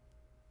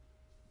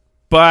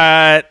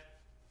 but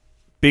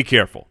be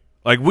careful.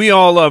 Like, we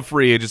all love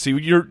free agency.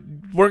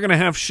 We're going to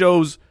have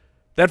shows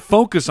that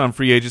focus on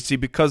free agency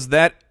because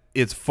that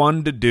is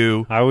fun to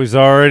do.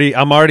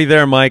 I'm already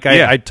there, Mike.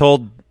 I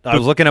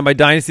was looking at my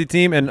dynasty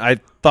team, and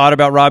I thought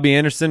about Robbie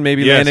Anderson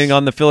maybe landing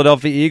on the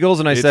Philadelphia Eagles,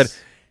 and I said,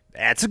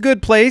 that's a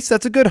good place.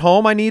 That's a good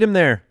home. I need him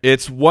there.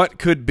 It's what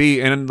could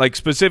be, and like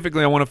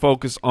specifically, I want to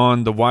focus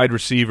on the wide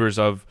receivers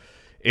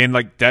and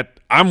like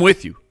that. I'm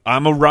with you.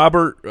 I'm a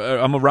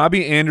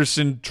Robbie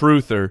Anderson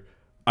truther.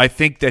 I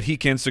think that he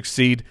can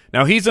succeed.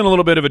 Now, he's in a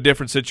little bit of a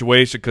different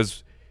situation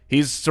because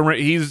he's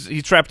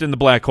trapped in the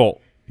black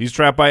hole. He's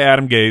trapped by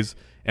Adam Gase,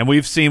 and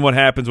we've seen what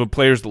happens when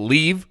players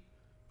leave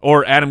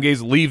or Adam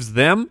Gase leaves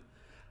them.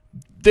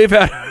 They've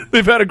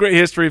had a great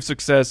history of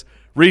success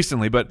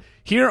recently, but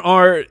here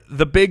are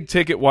the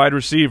big-ticket wide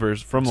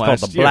receivers from last year.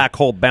 It's called the black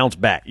hole bounce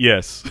back.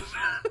 Yes.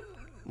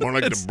 More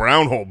like the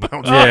brown hole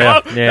bounce.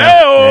 Yeah.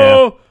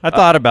 I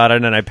thought about it,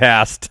 and then I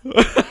passed.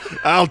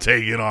 I'll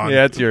take it on.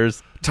 Yeah, it's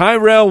yours.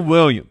 Tyrell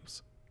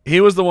Williams, he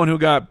was the one who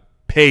got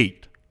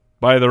paid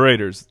by the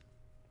Raiders.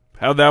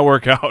 How'd that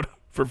work out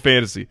for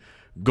fantasy?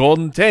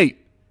 Golden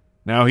Tate,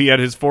 now he had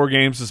his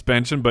 4-game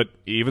suspension, but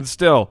even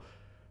still,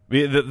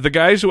 the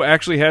guys who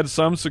actually had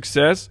some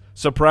success,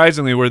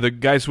 surprisingly, were the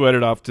guys who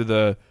headed off to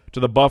the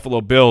Buffalo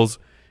Bills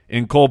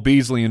in Cole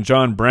Beasley and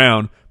John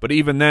Brown. But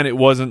even then, it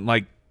wasn't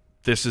like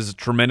this is a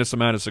tremendous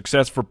amount of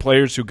success for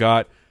players who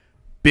got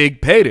big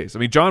paydays. I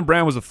mean, John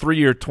Brown was a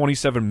 3-year,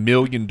 $27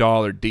 million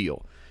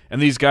deal.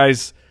 And these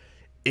guys,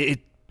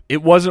 it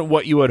wasn't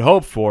what you had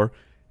hoped for.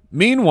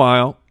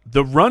 Meanwhile,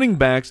 the running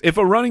backs, if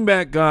a running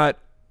back got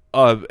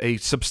a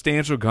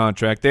substantial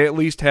contract, they at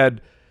least had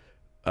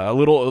a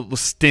little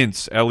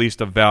stints, at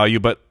least, of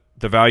value, but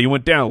the value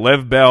went down.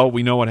 Lev Bell,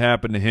 we know what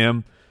happened to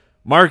him.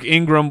 Mark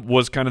Ingram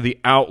was kind of the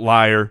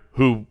outlier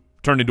who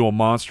turned into a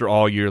monster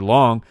all year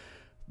long.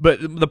 But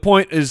the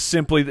point is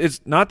simply,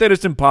 it's not that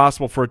it's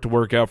impossible for it to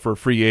work out for a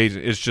free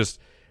agent. It's just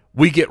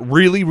we get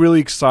really, really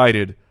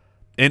excited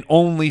and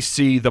only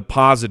see the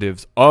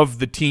positives of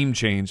the team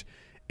change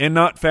and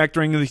not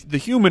factoring the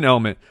human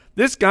element.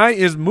 This guy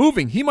is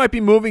moving. He might be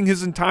moving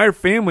his entire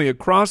family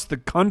across the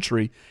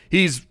country.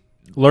 He's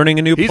learning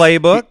a new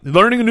playbook.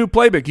 Learning a new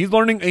playbook. He's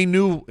learning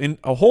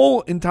a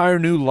whole entire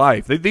new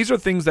life. These are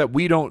things that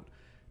we don't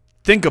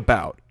think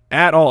about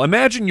at all.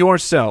 Imagine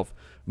yourself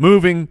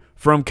moving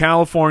from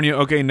California.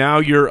 Okay, now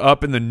you're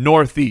up in the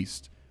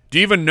Northeast. Do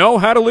you even know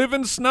how to live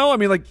in snow? I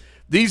mean, like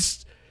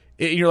these.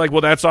 You're like, well,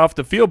 that's off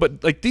the field,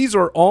 but like these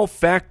are all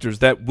factors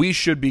that we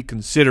should be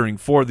considering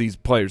for these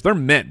players. They're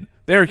men.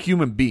 They're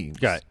human beings.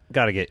 Got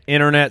to get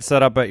internet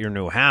set up at your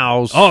new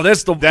house. Oh,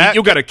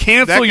 you got to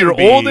cancel your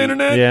old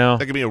internet? Yeah.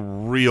 That could be a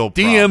real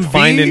problem. DMV?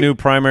 Find a new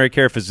primary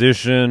care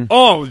physician.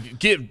 Oh,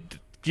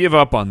 give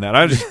up on that.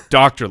 I'm just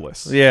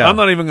doctorless. Yeah. I'm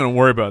not even going to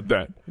worry about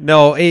that.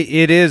 No,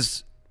 it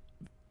is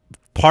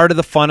part of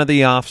the fun of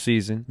the off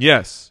season.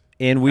 Yes.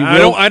 And we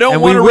will. I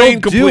don't want to rain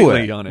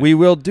completely on it. We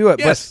will do it.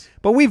 Yes.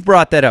 But we've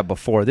brought that up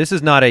before. This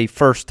is not a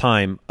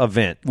first-time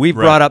event. We've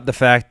Right. brought up the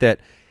fact that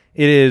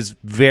it is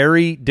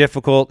very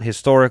difficult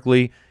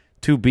historically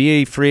to be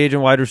a free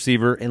agent wide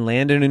receiver and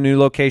land in a new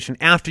location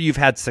after you've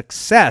had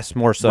success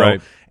more so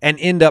Right. and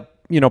end up,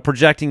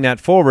 projecting that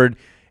forward.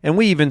 And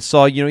we even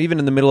saw, even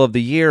in the middle of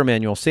the year,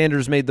 Emmanuel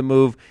Sanders made the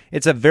move.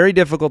 It's a very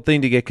difficult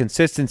thing to get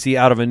consistency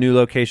out of a new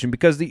location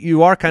because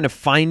you are kind of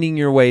finding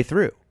your way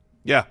through.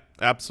 Yeah,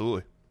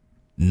 absolutely.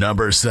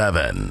 Number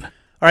 7. All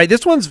right,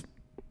 this one's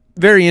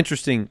very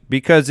interesting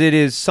because it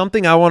is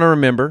something I want to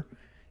remember,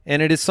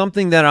 and it is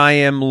something that I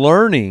am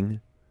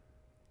learning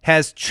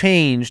has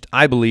changed,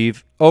 I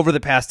believe, over the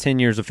past 10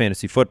 years of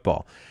fantasy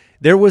football.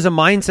 There was a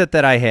mindset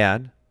that I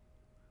had,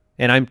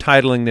 and I'm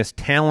titling this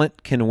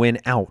Talent Can Win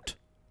Out.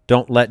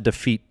 Don't let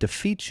defeat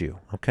defeat you,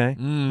 okay?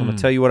 I'm going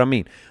to tell you what I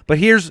mean. But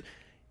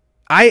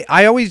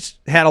I always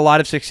had a lot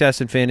of success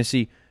in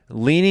fantasy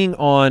leaning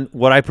on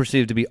what I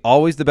perceive to be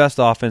always the best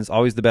offense,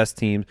 always the best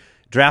team,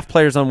 draft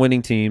players on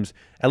winning teams,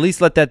 at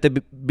least let that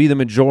be the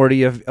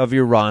majority of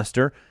your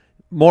roster,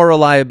 more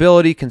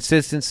reliability,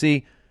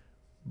 consistency.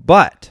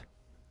 But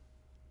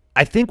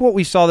I think what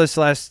we saw this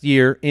last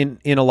year in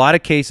a lot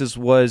of cases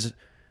was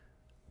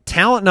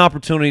talent and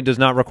opportunity does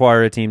not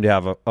require a team to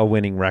have a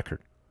winning record.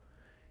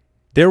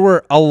 There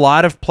were a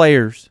lot of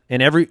players,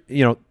 and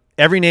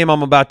every name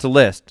I'm about to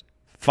list,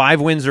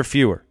 5 wins or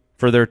fewer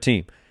for their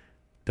team.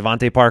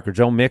 Devontae Parker,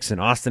 Joe Mixon,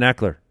 Austin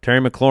Eckler, Terry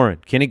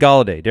McLaurin, Kenny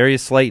Golladay,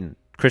 Darius Slayton,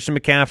 Christian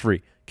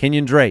McCaffrey,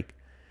 Kenyon Drake.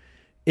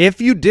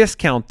 If you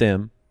discount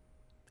them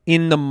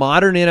in the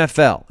modern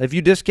NFL, if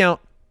you discount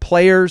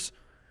players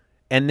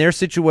and their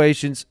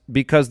situations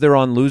because they're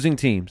on losing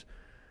teams,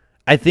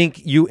 I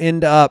think you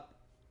end up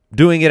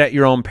doing it at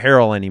your own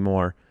peril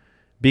anymore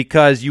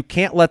because you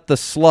can't let the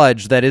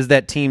sludge that is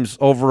that team's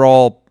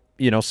overall,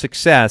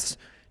 success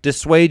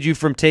dissuade you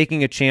from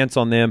taking a chance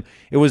on them.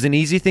 It was an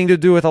easy thing to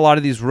do with a lot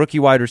of these rookie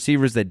wide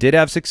receivers that did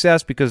have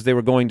success because they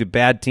were going to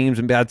bad teams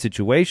and bad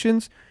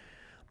situations.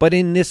 But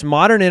in this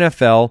modern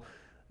NFL,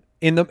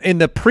 in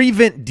the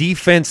prevent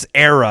defense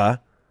era,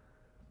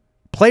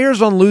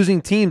 players on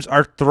losing teams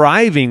are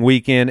thriving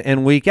week in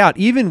and week out,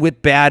 even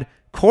with bad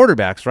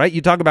quarterbacks, right?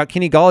 You talk about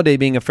Kenny Golladay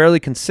being a fairly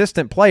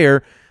consistent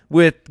player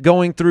with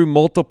going through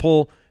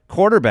multiple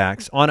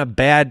quarterbacks on a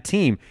bad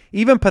team.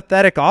 Even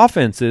pathetic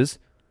offenses,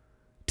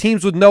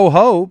 teams with no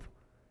hope,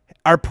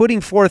 are putting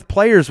forth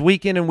players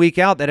week in and week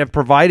out that have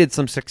provided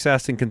some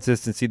success and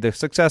consistency. The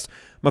success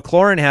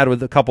McLaurin had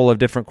with a couple of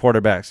different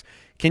quarterbacks.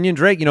 Kenyon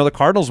Drake, the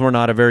Cardinals were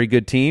not a very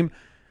good team.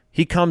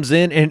 He comes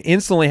in and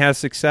instantly has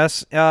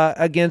success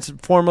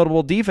against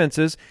formidable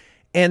defenses.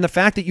 And the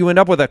fact that you end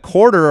up with a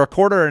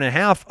quarter and a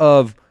half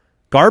of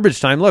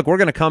garbage time. Look, we're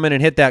going to come in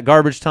and hit that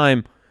garbage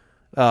time.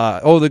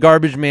 The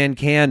garbage man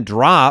can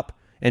drop.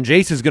 And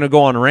Jason's going to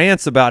go on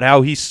rants about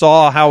how he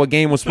saw how a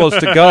game was supposed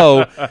to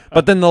go,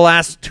 but then the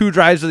last 2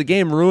 drives of the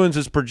game ruins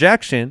his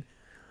projection.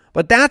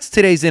 But that's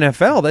today's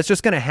NFL. That's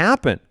just going to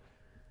happen.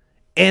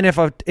 And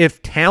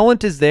if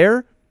talent is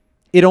there,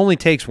 it only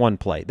takes one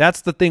play.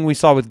 That's the thing we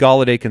saw with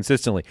Golladay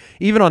consistently.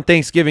 Even on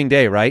Thanksgiving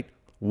Day, right?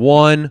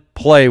 One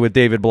play with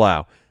David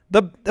Blau.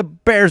 The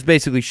Bears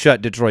basically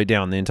shut Detroit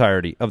down the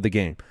entirety of the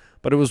game.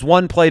 But it was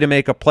one play to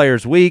make a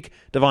player's week.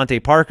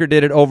 Devontae Parker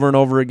did it over and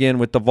over again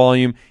with the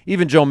volume.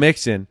 Even Joe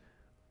Mixon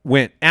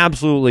went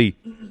absolutely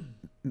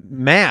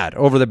mad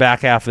over the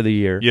back half of the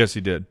year. Yes, he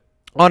did.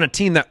 On a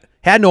team that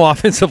had no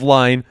offensive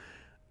line,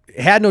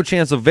 had no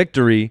chance of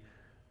victory.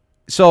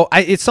 So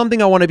it's something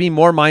I want to be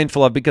more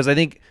mindful of because I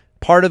think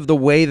part of the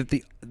way that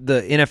the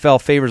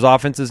NFL favors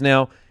offenses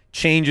now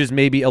changes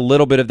maybe a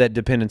little bit of that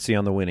dependency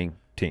on the winning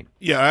team.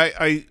 Yeah,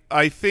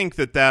 I think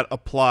that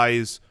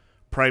applies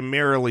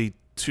primarily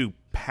to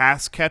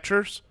pass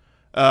catchers,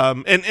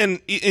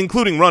 and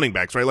including running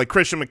backs, right? Like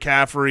Christian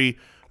McCaffrey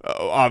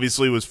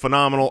obviously was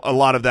phenomenal. A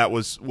lot of that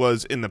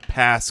was in the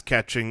pass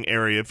catching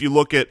area. If you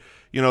look at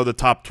the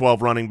top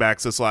 12 running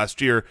backs this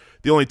last year,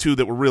 the only 2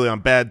 that were really on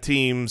bad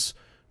teams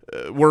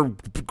were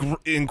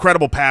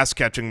incredible pass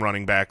catching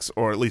running backs,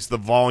 or at least the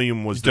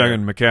volume was there.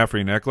 Talking McCaffrey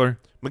and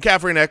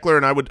Eckler.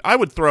 And I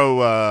would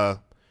throw.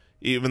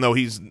 Even though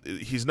he's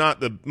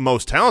not the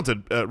most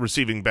talented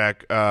receiving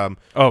back.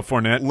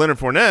 Fournette. Leonard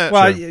Fournette.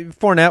 Well, sure.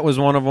 Fournette was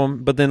one of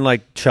them, but then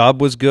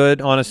Chubb was good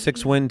on a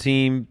 6-win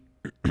team.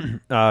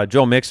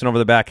 Joe Mixon over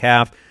the back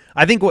half.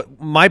 I think what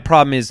my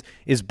problem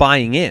is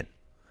buying in.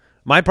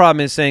 My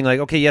problem is saying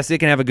okay, yes, they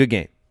can have a good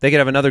game. They can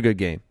have another good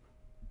game.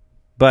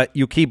 But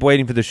you keep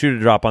waiting for the shoe to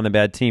drop on the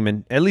bad team,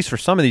 and at least for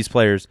some of these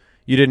players,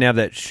 you didn't have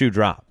that shoe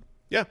drop.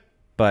 Yeah.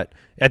 But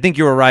I think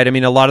you were right. I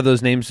mean, a lot of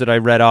those names that I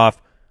read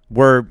off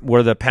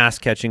were the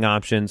pass-catching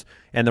options,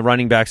 and the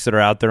running backs that are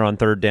out there on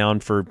third down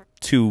for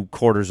 2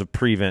 quarters of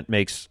prevent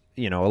makes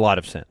a lot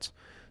of sense.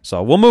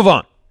 So we'll move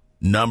on.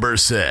 Number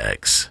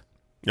 6.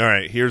 All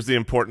right, here's the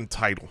important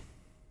title.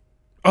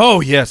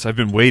 Oh, yes, I've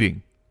been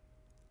waiting.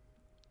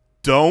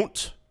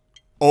 Don't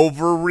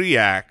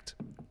overreact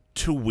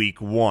to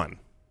week 1.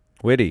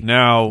 Witty.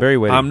 Now, Very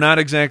witty. I'm not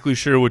exactly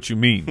sure what you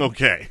mean.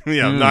 Okay,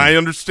 yeah, I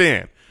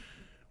understand.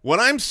 What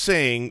I'm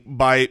saying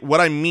by what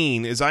I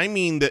mean is I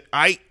mean that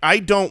I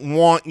don't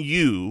want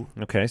you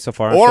Okay, so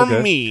far or so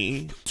good.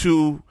 me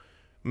to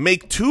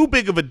make too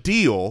big of a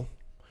deal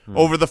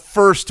over the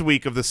first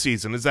week of the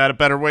season. Is that a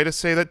better way to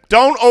say that?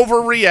 Don't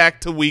overreact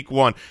to week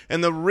 1.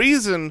 And the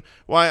reason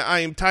why I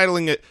am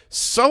titling it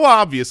so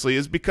obviously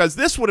is because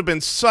this would have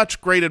been such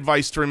great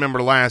advice to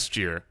remember last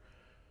year.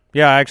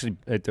 Yeah, actually,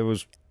 it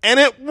was. And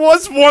it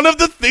was one of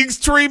the things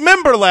to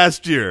remember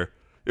last year.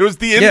 It was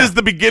the end Yeah. is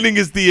the beginning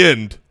is the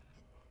end.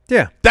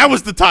 Yeah. That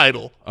was the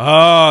title.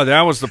 Oh,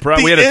 that was the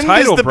problem. We had a end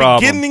title is the problem.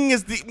 beginning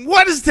is the.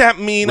 What does that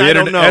mean? We I had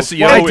don't an know. SEO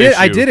Well,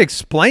 I issue. did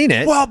explain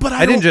it. Well, but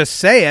I didn't don't- just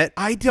say it.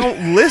 I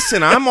don't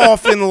listen. I'm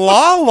off in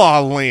la la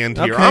land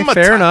here. Okay, I'm a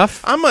fair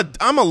enough. I'm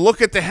a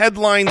look at the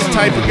headlines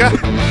type of guy.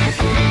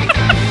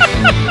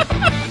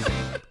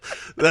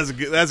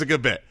 That's a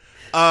good bit.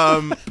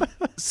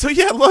 So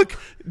yeah, look,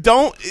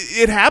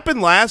 it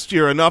happened last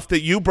year enough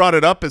that you brought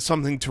it up as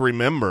something to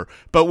remember,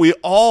 but we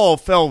all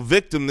fell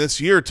victim this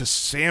year to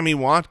Sammy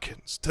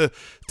Watkins, to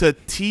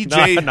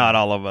TJ. Not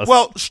all of us.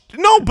 Well,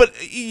 no, but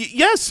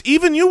yes,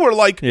 even you were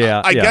like,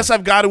 Yeah, I yeah. guess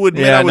I've got to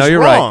admit yeah, I was no, you're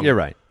wrong. right. You're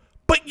right.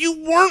 But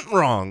you weren't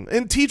wrong.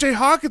 And TJ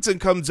Hawkinson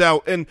comes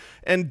out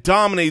and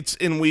dominates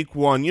in week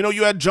 1.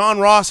 You had John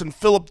Ross and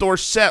Philip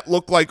Dorsett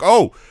look like,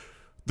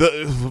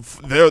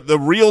 the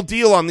real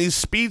deal on these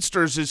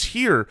speedsters is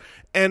here.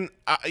 And,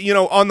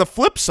 on the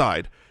flip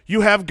side, you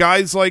have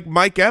guys like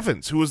Mike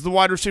Evans, who was the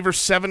wide receiver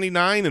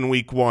 79 in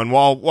week 1,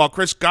 while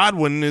Chris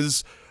Godwin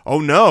is, oh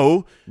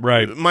no,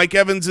 Right. Mike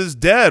Evans is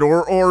dead,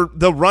 or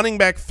the running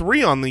back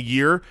 3 on the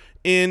year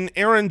in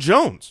Aaron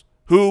Jones,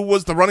 who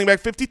was the running back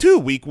 52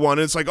 week 1.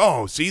 And it's like,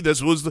 oh, see,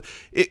 this was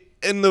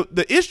and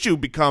the issue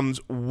becomes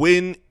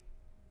when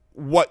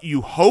what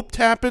you hoped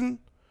happened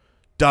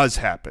does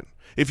happen.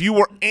 If you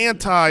were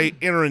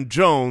anti-Aaron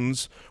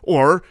Jones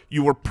or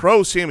you were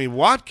pro-Sammy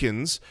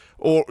Watkins,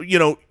 or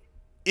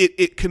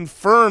it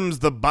confirms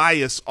the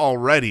bias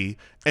already,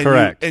 and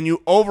Correct. you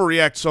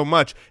overreact so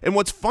much. And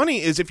what's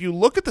funny is if you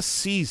look at the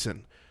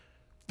season,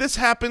 this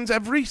happens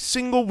every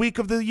single week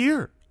of the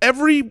year.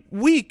 Every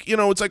week,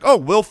 it's like, oh,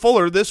 Will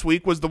Fuller this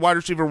week was the wide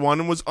receiver 1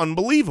 and was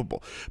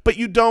unbelievable. But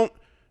you don't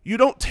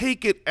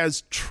take it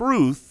as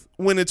truth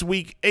when it's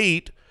week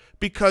 8,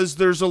 because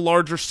there's a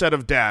larger set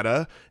of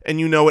data and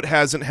it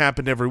hasn't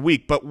happened every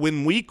week. But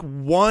when week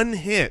 1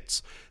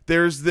 hits,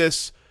 there's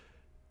this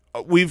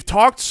we've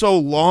talked so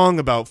long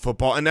about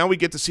football, and now we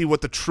get to see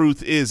what the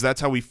truth is. That's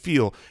how we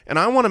feel. And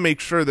I want to make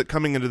sure that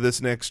coming into this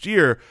next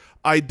year,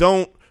 I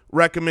don't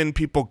recommend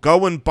people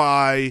go and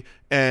buy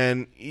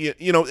and, and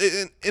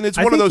it's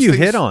one of those you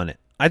things. hit on it.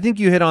 I think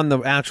you hit on the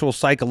actual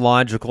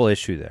psychological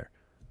issue there.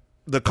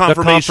 The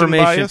confirmation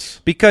bias.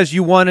 Because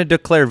you want to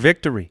declare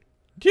victory.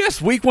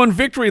 Yes, week 1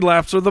 victory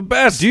laps are the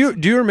best. Do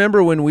you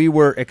remember when we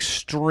were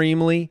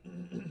extremely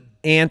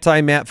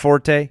anti-Matt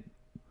Forte?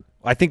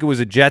 I think it was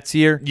a Jets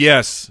year.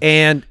 Yes.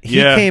 And he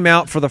Yeah. came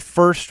out for the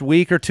first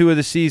week or 2 of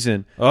the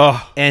season,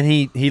 Oh, and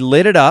he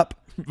lit it up.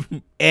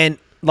 And,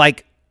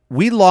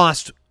 we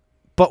lost,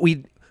 but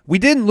we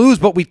didn't lose,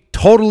 but we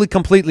totally,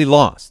 completely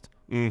lost.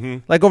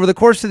 Mm-hmm. Over the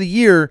course of the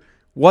year,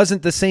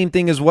 wasn't the same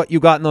thing as what you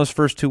got in those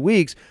first 2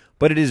 weeks,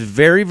 but it is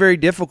very, very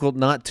difficult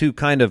not to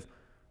kind of,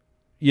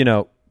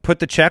 put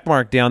the check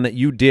mark down that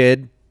you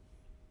did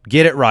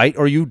get it right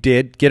or you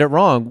did get it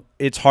wrong.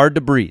 It's hard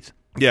to breathe.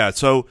 Yeah,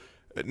 so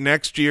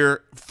next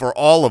year for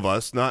all of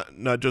us, not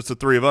just the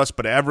 3 of us,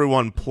 but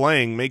everyone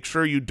playing, make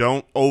sure you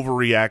don't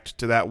overreact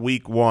to that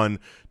week 1.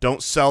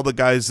 Don't sell the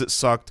guys that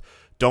sucked.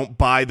 Don't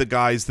buy the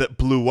guys that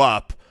blew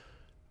up.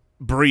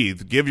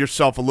 Breathe. Give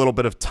yourself a little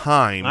bit of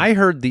time. I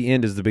heard the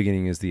end is the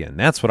beginning is the end.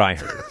 That's what I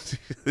heard.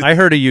 I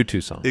heard a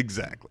U2 song.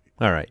 Exactly.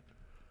 All right.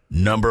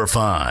 Number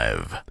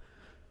 5.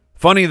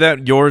 funny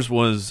that yours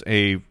was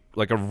a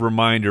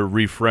reminder,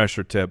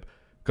 refresher tip,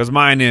 because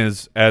mine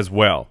is as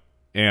well.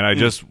 And I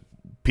just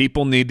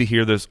people need to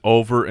hear this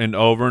over and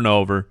over and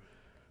over.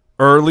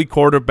 Early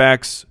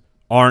quarterbacks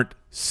aren't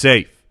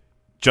safe.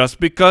 Just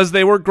because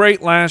they were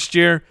great last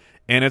year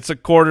and it's a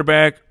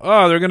quarterback,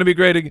 they're going to be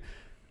great again.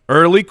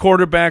 Early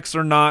quarterbacks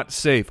are not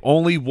safe.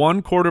 Only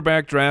one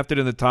quarterback drafted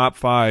in the top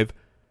 5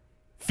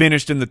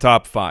 finished in the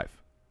top 5.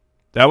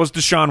 That was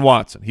Deshaun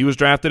Watson. He was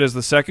drafted as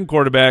the second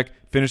quarterback,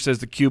 finished as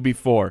the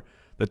QB4.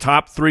 The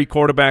top 3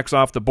 quarterbacks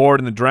off the board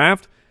in the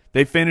draft,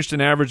 they finished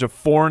an average of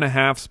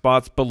 4.5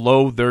 spots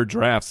below their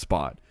draft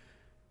spot.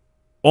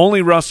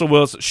 Only Russell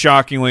Wilson,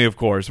 shockingly, of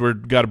course,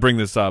 we've got to bring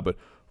this up, but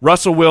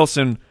Russell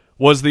Wilson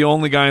was the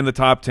only guy in the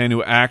top 10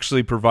 who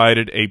actually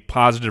provided a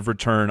positive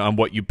return on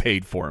what you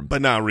paid for him.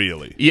 But not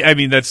really. Yeah, I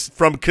mean, that's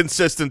From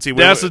consistency.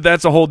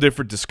 that's a whole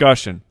different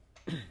discussion.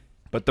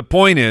 But the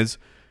point is,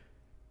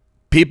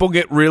 people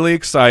get really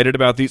excited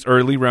about these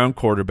early round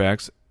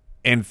quarterbacks,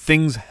 and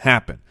things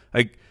happen.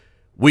 Like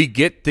We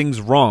get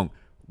things wrong.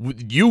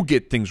 You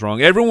get things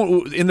wrong.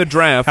 Everyone in the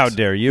draft. How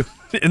dare you?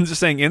 And just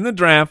saying, in the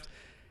draft,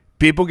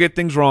 people get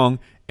things wrong.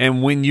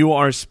 And when you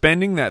are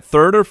spending that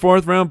 3rd or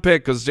 4th round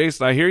pick, because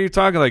Jason, I hear you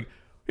talking like,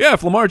 yeah,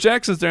 if Lamar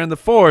Jackson's there in the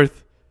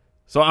 4th.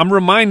 So I'm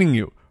reminding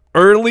you,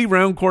 early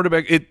round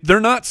quarterback, they're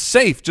not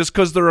safe just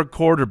because they're a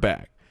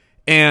quarterback.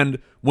 And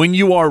when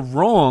you are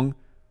wrong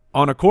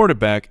on a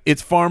quarterback,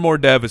 it's far more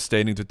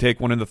devastating to take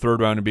one in the 3rd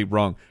round and be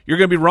wrong. You're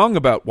going to be wrong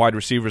about wide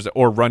receivers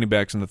or running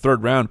backs in the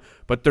 3rd round,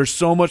 but they're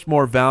so much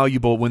more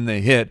valuable when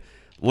they hit.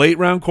 Late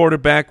round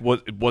quarterback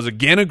was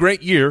again a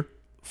great year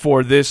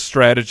for this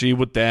strategy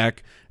with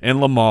Dak and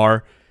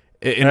Lamar.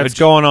 And it's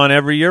going on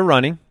every year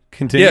running.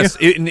 Continue. Yes,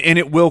 and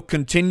it will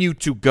continue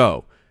to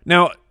go.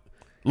 Now,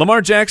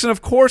 Lamar Jackson,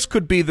 of course,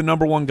 could be the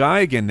number 1 guy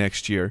again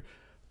next year,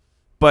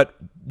 but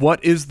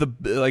what is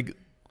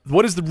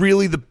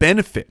really the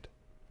benefit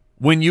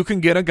when you can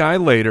get a guy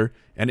later?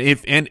 And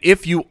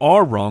if you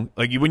are wrong,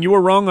 like when you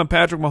were wrong on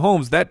Patrick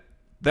Mahomes,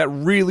 that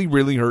really,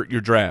 really hurt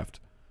your draft.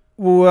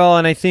 Well,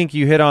 and I think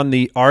you hit on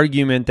the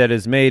argument that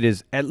is made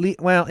is at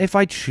least, well, if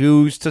I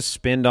choose to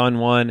spend on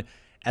one,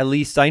 at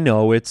least I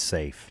know it's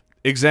safe.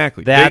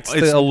 Exactly. That's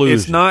the illusion.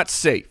 It's not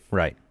safe.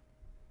 Right.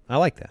 I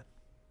like that.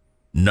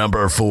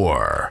 Number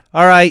 4.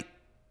 All right.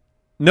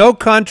 No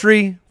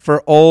country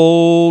for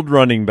old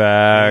running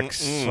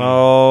backs.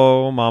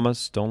 Oh,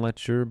 mamas, don't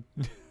let your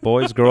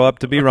boys grow up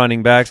to be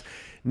running backs.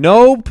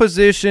 No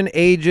position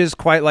ages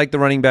quite like the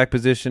running back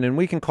position, and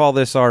we can call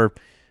this our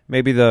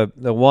maybe the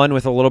one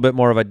with a little bit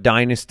more of a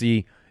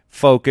dynasty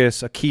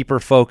focus, a keeper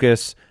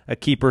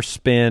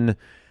spin.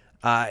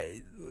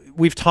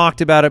 We've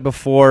talked about it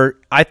before.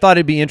 I thought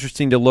it'd be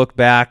interesting to look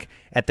back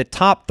at the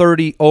top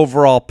 30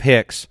 overall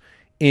picks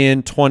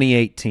in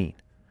 2018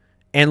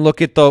 and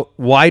look at the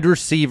wide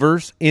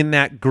receivers in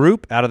that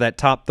group out of that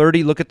top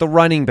 30. Look at the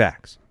running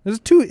backs.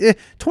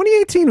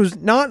 2018 was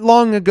not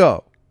long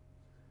ago.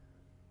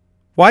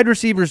 Wide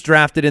receivers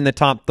drafted in the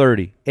top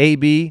 30.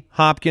 A.B.,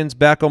 Hopkins,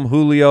 Beckham,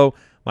 Julio,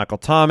 Michael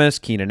Thomas,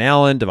 Keenan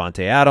Allen,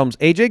 Devontae Adams,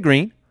 A.J.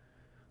 Green,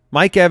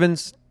 Mike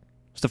Evans,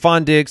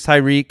 Stephon Diggs,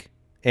 Tyreek,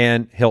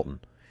 and Hilton.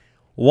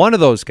 One of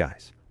those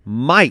guys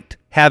might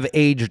have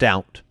aged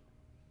out,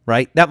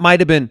 right? That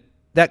might have been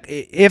that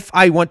if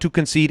I want to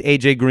concede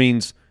A.J.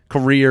 Green's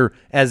career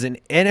and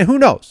who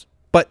knows,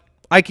 but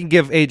I can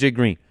give A.J.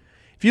 Green.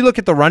 If you look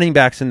at the running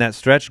backs in that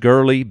stretch,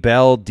 Gurley,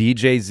 Bell,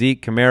 DJ,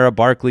 Zeke, Kamara,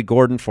 Barkley,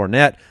 Gordon,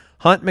 Fournette,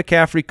 Hunt,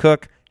 McCaffrey,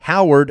 Cook,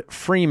 Howard,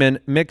 Freeman,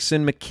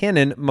 Mixon,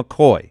 McKinnon,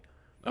 McCoy.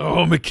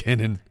 Oh,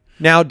 McKinnon.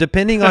 Now,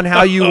 depending on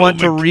how you want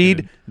to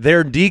read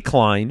their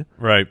decline,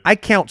 right? I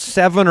count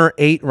 7 or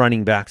 8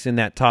 running backs in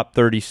that top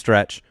 30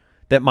 stretch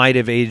that might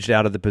have aged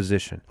out of the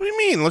position. What do you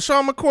mean?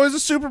 LaShawn McCoy's a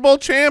Super Bowl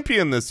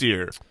champion this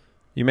year.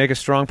 You make a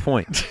strong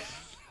point.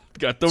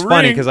 Got the it's ring.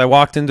 funny because I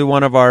walked into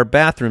one of our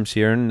bathrooms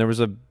here, and there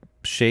was a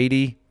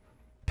shady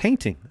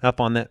painting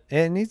up on that,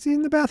 and he's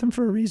in the bathroom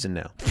for a reason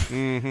now.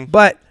 Mm-hmm.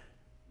 But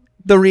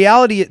the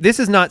reality, this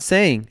is not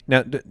saying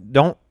now.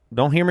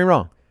 Don't hear me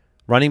wrong.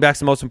 Running back's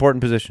the most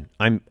important position.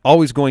 I'm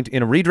always going to,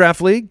 in a redraft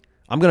league,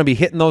 I'm going to be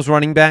hitting those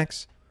running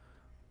backs.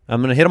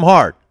 I'm going to hit them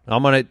hard.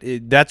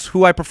 That's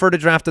who I prefer to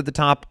draft at the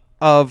top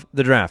of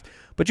the draft.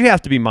 But you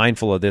have to be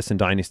mindful of this in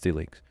dynasty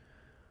leagues.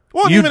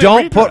 Well, you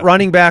don't put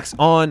running backs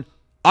on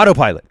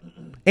autopilot.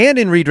 And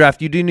in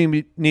redraft, you do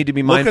need to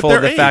be mindful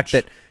of the fact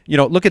that,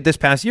 look at this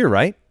past year,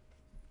 right?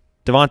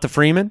 Devonta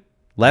Freeman,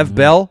 Lev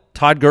Bell,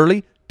 Todd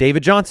Gurley,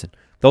 David Johnson.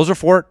 Those are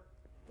 4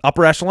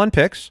 upper echelon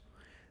picks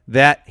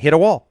that hit a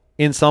wall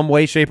in some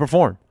way, shape, or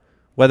form.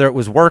 Whether it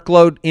was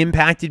workload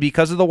impacted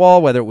because of the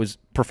wall, whether it was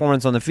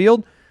performance on the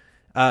field,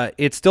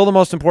 it's still the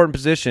most important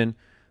position,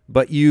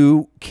 but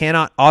you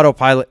cannot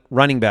autopilot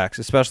running backs,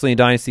 especially in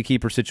dynasty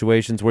keeper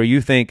situations where you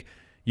think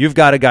you've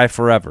got a guy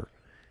forever.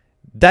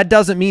 That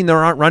doesn't mean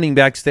there aren't running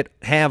backs that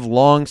have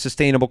long,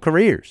 sustainable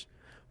careers,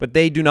 but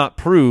they do not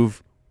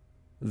prove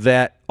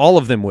that all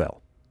of them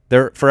will.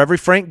 For every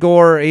Frank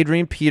Gore or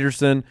Adrian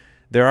Peterson,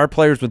 there are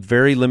players with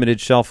very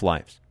limited shelf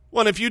lives.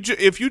 Well, and if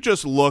you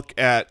just look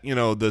at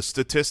the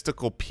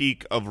statistical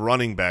peak of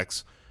running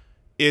backs,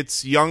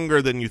 it's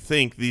younger than you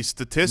think. The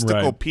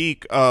statistical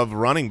peak of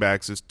running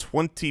backs is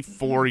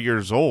 24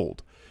 years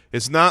old.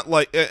 It's not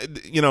like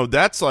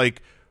that's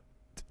like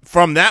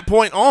from that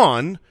point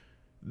on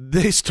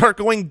they start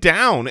going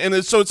down,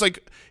 and so it's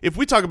like if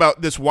we talk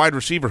about this wide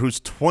receiver who's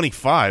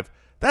 25,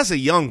 that's a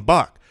young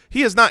buck.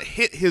 He has not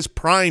hit his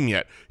prime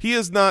yet. He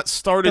has not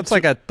started. That's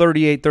like a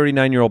 38,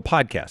 39-year-old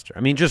podcaster.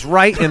 I mean, just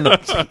right in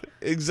the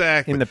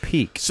exactly in the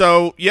peak.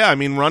 So, yeah, I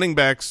mean, running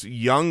backs,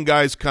 young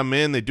guys come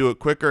in, they do it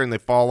quicker, and they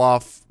fall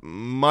off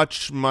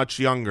much, much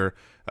younger.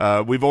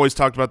 We've always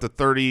talked about the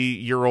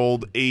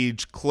 30-year-old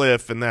age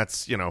cliff, and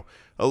that's,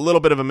 a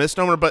little bit of a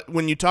misnomer. But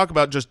when you talk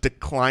about just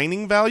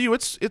declining value,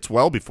 it's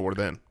well before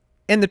then.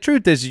 And the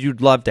truth is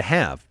you'd love to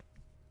have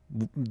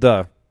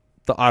the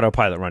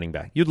autopilot running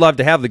back. You'd love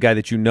to have the guy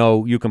that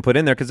you can put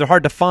in there because they're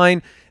hard to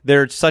find.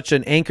 They're such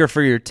an anchor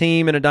for your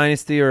team in a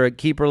dynasty or a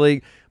keeper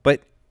league,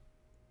 but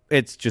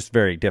it's just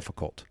very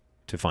difficult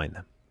to find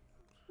them.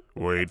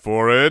 Wait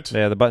for it.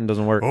 Yeah, the button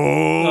doesn't work.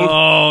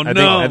 Oh,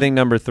 I think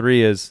number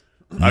 3 is.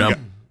 What?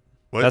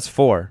 That's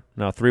 4.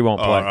 No, 3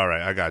 won't play. All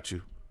right, I got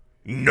you.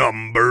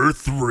 Number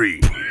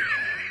 3.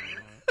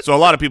 So a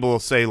lot of people will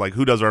say, like,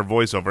 who does our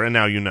voiceover? And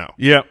now you know.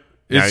 Yep.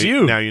 It's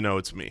you. Now you know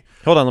it's me.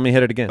 Hold on, let me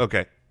hit it again.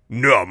 Okay.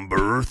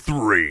 Number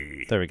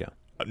 3. There we go.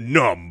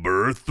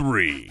 Number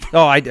 3.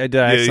 Oh, I did.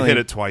 Yeah, you hit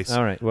it twice.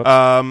 All right. Whoops.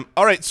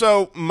 All right.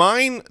 So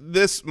my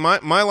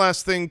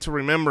last thing to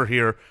remember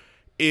here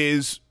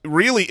is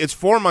really it's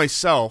for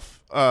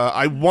myself.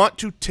 I want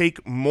to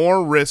take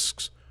more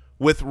risks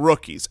with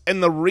rookies,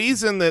 and the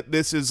reason that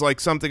this is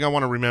like something I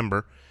want to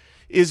remember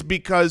is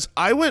because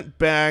I went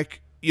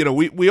back. You know,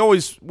 we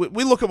always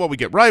look at what we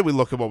get right, we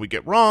look at what we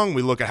get wrong,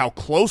 we look at how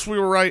close we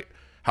were right,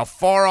 how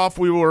far off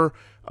we were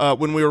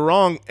when we were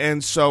wrong.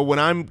 And so when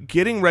I'm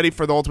getting ready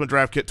for the Ultimate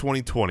Draft Kit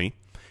 2020,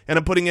 and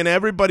I'm putting in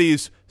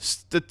everybody's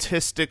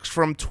statistics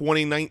from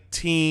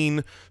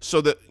 2019,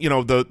 so that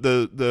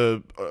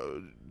the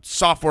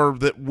software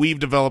that we've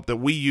developed that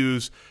we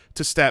use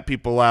to stat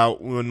people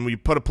out, when we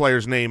put a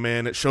player's name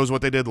in, it shows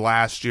what they did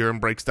last year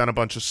and breaks down a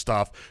bunch of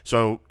stuff.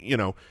 So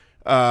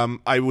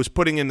I was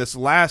putting in this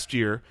last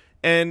year.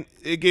 And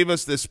it gave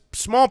us this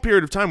small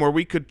period of time where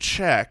we could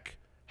check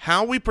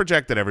how we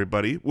projected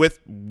everybody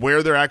with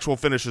where their actual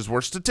finishes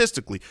were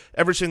statistically,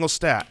 every single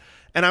stat.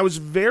 And I was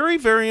very,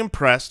 very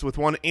impressed with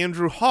one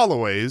Andrew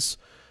Holloway's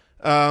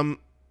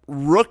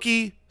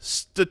rookie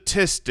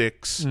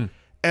statistics.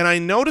 And I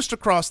noticed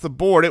across the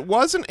board, it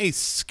wasn't a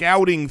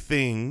scouting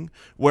thing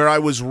where I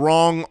was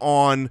wrong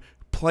on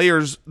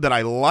players that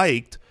I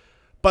liked.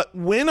 But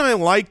when I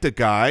liked a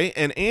guy,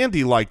 and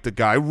Andy liked a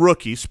guy,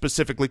 rookie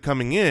specifically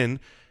coming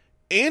in,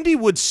 Andy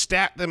would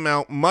stat them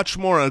out much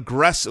more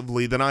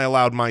aggressively than I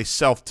allowed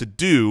myself to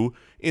do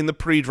in the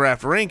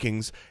pre-draft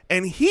rankings,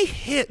 and he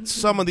hit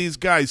some of these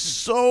guys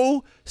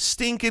so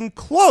stinking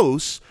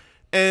close.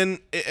 And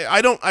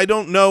I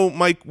don't know,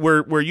 Mike,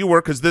 where you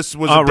were, because this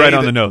was right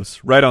on the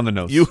nose. Right on the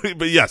nose.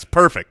 But yes,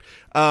 perfect.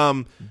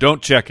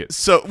 Don't check it.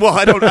 So, well,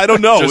 I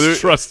don't know. Just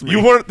trust me.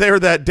 You weren't there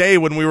that day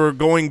when we were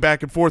going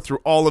back and forth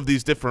through all of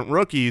these different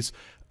rookies.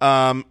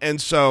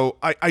 And so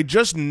I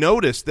just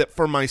noticed that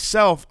for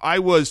myself, I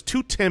was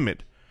too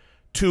timid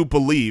to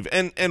believe.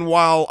 And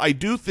while I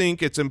do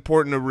think it's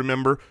important to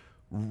remember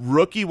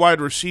rookie wide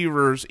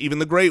receivers, even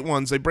the great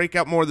ones, they break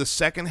out more the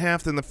second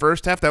half than the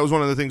first half. That was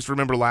one of the things to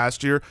remember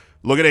last year.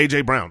 Look at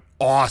A.J. Brown.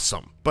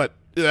 Awesome. But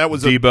that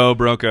was Debo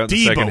broke out in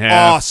the second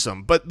half.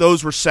 Awesome. But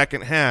those were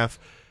second half.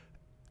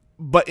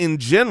 But in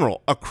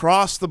general,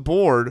 across the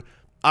board,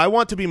 I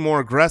want to be more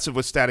aggressive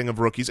with statting of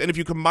rookies. And if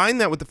you combine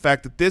that with the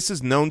fact that this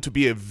is known to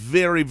be a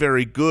very,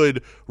 very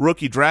good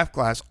rookie draft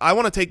class, I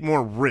want to take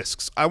more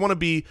risks. I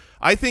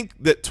think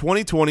that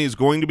 2020 is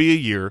going to be a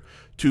year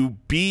to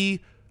be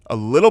a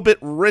little bit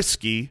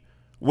risky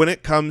when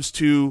it comes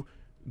to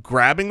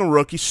grabbing a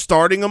rookie,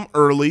 starting them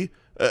early.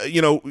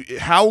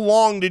 How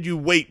long did you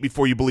wait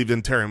before you believed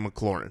in Terry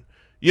McLaurin?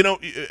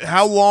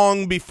 How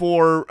long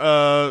before,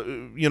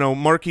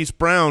 Marquise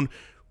Brown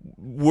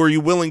were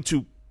you willing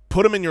to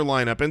put him in your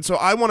lineup? And so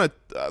I want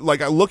to,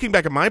 looking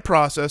back at my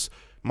process,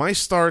 my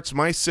starts,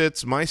 my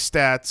sits, my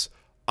stats,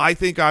 I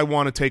think I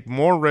want to take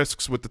more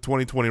risks with the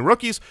 2020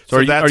 rookies. So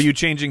are you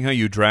changing how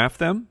you draft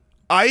them?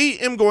 I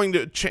am going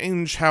to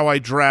change how I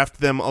draft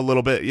them a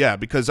little bit, yeah,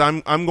 because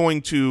I'm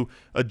going to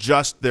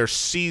adjust their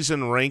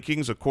season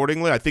rankings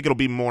accordingly. I think it'll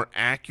be more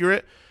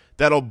accurate.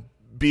 That'll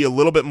be a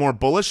little bit more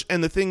bullish.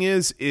 And the thing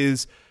is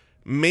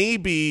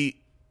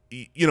maybe,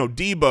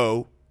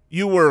 Debo,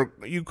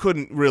 you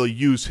couldn't really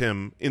use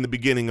him in the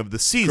beginning of the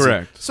season.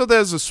 Correct. So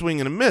there's a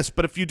swing and a miss.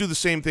 But if you do the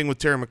same thing with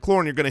Terry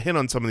McLaurin, you're going to hit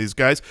on some of these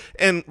guys.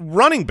 And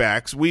running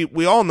backs,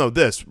 we all know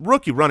this.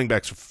 Rookie running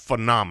backs are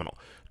phenomenal.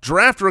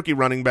 Draft rookie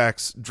running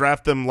backs,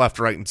 draft them left,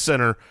 right, and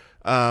center.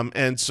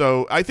 And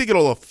so I think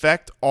it'll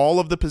affect all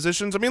of the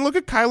positions. I mean, look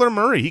at Kyler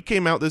Murray. He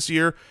came out this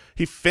year.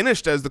 He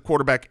finished as the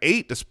quarterback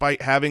 8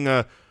 despite having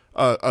a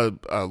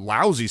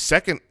lousy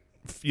second,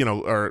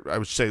 or I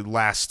would say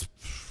last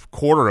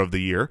quarter of the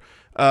year.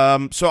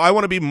 So I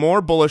want to be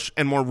more bullish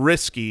and more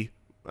risky,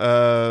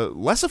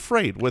 less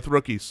afraid with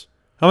rookies.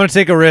 I'm going to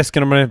take a risk,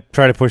 and I'm going to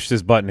try to push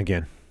this button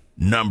again.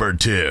 Number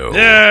 2.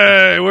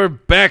 Yay, we're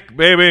back,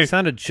 baby. It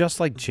sounded just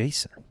like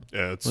Jason.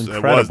 Yeah,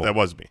 Incredible. that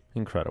was me.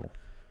 Incredible.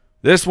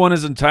 This one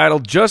is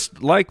entitled,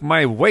 Just Like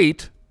My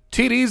Weight,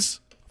 TDs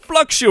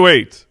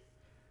Fluctuate.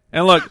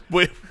 And look.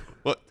 Wait,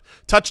 what?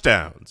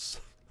 Touchdowns.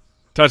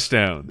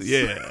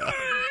 Yeah.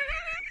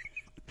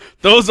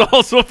 Those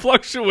also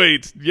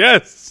fluctuate.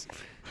 Yes.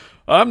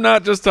 I'm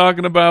not just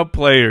talking about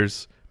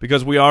players,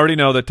 because we already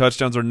know that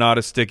touchdowns are not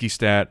a sticky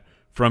stat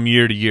from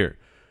year to year.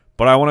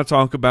 But I want to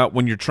talk about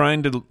when you're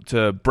trying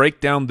to break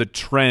down the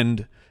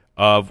trend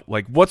of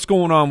like what's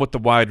going on with the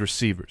wide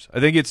receivers. I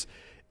think it's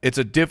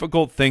a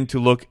difficult thing to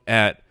look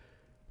at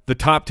the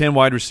top 10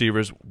 wide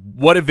receivers.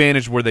 What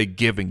advantage were they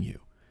giving you?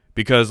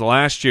 Because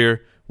last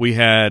year we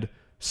had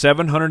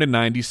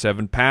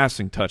 797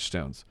 passing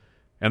touchdowns,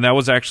 and that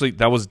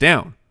was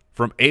down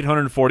from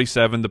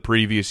 847 the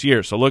previous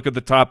year. So look at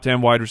the top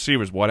 10 wide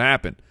receivers. What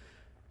happened?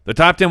 The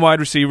top 10 wide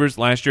receivers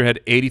last year had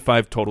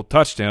 85 total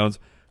touchdowns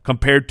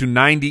compared to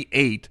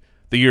 98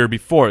 the year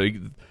before.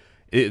 You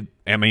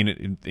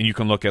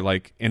can look at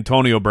like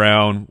Antonio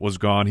Brown was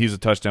gone. He's a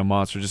touchdown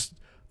monster. Just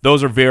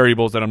those are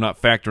variables that I'm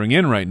not factoring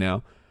in right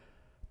now.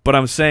 But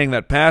I'm saying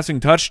that passing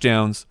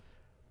touchdowns,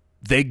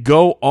 they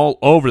go all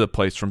over the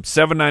place from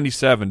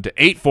 797 to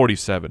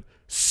 847,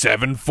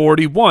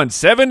 741,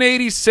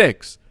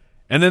 786.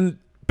 And then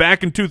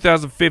back in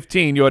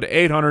 2015, you had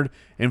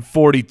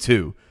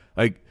 842.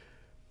 Like,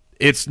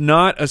 it's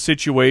not a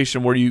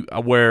situation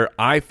where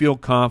I feel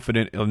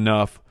confident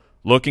enough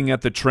looking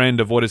at the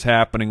trend of what is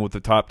happening with the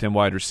top 10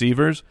 wide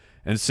receivers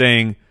and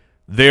saying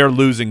they're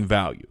losing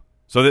value.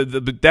 So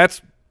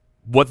that's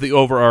what the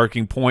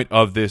overarching point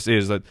of this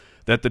is, that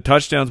the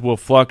touchdowns will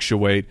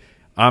fluctuate.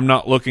 I'm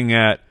not looking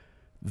at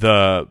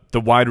the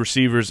wide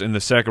receivers in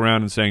the second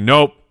round and saying,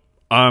 nope,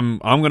 I'm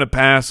going to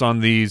pass on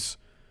these.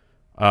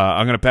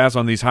 I'm going to pass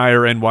on these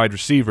higher end wide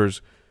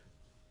receivers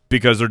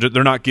because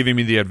they're not giving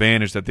me the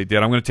advantage that they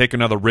did. I'm going to take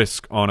another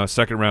risk on a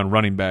second round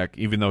running back,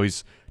 even though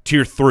he's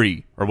tier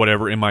 3 or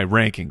whatever in my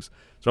rankings.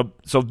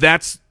 So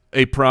that's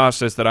a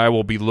process that I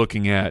will be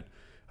looking at.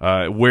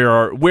 Where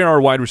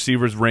are wide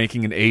receivers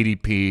ranking in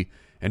ADP,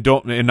 and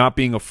not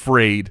being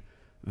afraid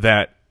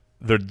that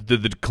the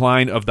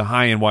decline of the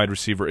high-end wide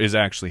receiver is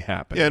actually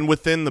happening. Yeah, and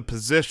within the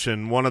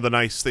position, one of the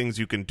nice things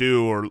you can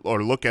do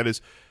or look at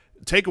is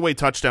take away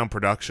touchdown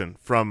production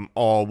from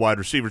all wide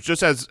receivers,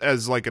 just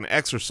as like an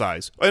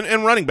exercise,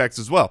 and running backs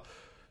as well.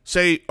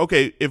 Say,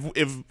 okay,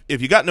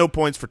 if you got no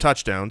points for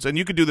touchdowns, and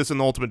you could do this in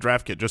the Ultimate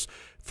Draft Kit, just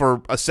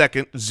for a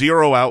second,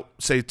 zero out,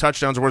 say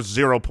touchdowns are worth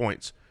 0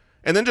 points.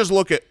 And then just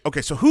look at,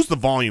 okay, so who's the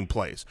volume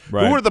plays?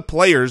 Right. Who are the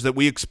players that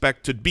we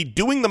expect to be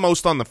doing the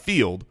most on the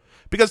field?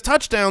 Because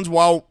touchdowns,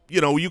 while,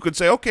 you could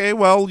say, okay,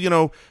 well,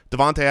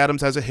 Devontae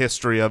Adams has a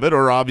history of it,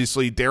 or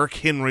obviously Derrick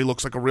Henry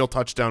looks like a real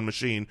touchdown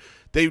machine.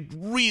 They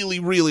really,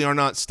 really are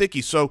not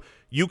sticky. So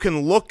you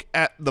can look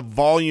at the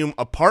volume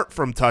apart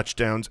from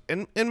touchdowns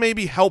and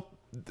maybe help,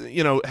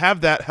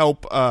 have that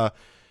help.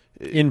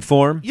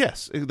 Inform?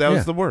 Yes, that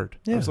was the word.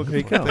 Yeah, I was looking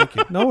there you for. go. Thank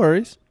you. No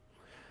worries.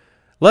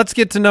 Let's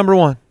get to number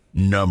 1.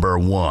 Number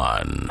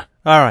 1.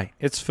 All right,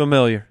 it's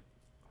familiar,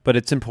 but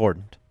it's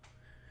important.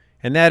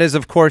 And that is,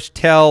 of course,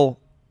 tell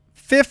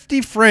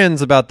 50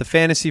 friends about the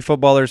Fantasy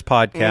Footballers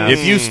podcast.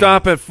 If you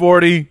stop at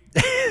 40,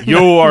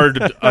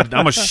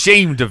 I'm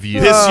ashamed of you.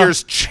 This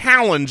year's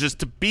challenge is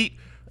to beat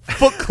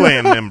Foot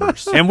Clan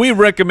members. And we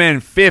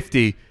recommend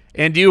 50.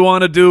 And do you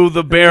want to do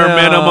the bare No,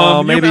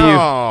 minimum? maybe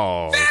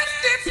No.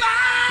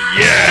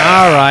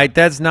 All right,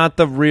 that's not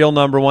the real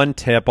number 1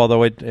 tip,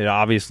 although it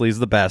obviously is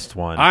the best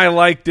one. I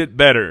liked it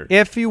better.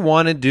 If you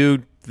want to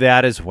do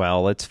that as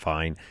well, it's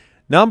fine.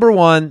 Number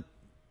 1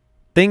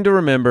 thing to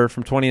remember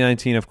from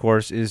 2019, of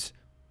course, is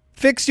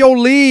fix your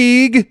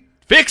league.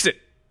 Fix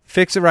it.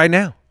 Fix it right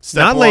now.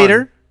 Step Not one.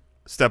 later.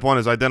 Step 1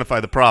 is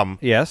identify the problem.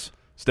 Yes.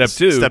 Step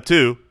 2. Step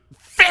 2,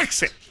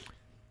 fix it.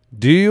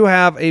 Do you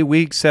have a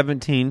Week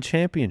 17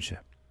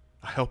 championship?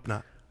 I hope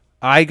not.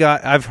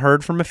 I've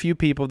heard from a few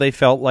people they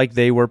felt like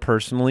they were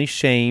personally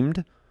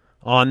shamed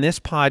on this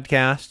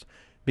podcast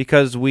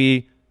because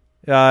we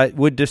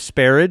would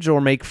disparage or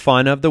make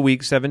fun of the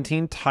Week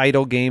 17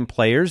 title game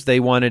players. They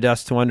wanted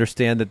us to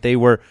understand that they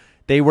were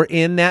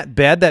in that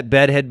bed. That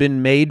bed had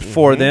been made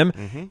for them.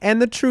 Mm-hmm.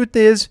 And the truth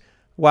is,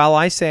 while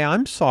I say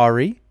I'm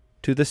sorry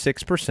to the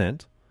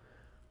 6%,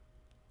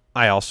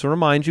 I also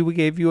remind you we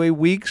gave you a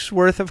week's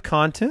worth of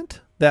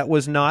content that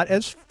was not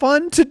as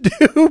fun to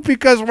do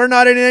because we're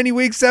not in any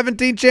Week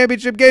 17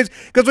 championship games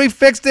because we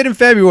fixed it in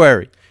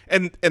February.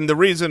 And the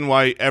reason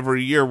why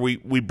every year we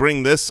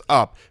bring this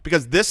up,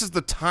 because this is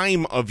the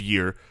time of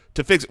year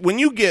to fix it. When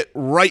you get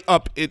right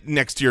up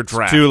next to your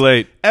draft, Too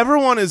late.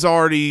 Everyone is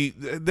already,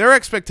 their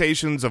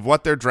expectations of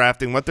what they're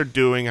drafting, what they're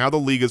doing, how the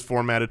league is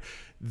formatted,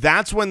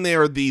 that's when they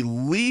are the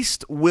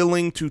least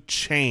willing to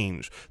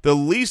change, the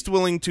least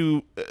willing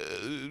to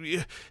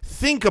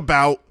think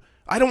about,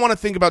 I don't want to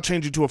think about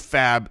changing to a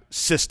fab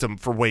system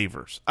for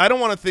waivers. I don't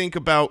want to think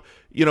about,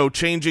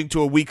 changing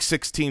to a Week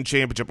 16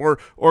 championship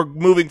or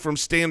moving from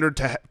standard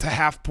to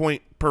half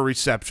point per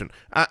reception.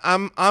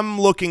 I'm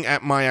looking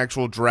at my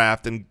actual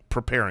draft and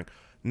preparing.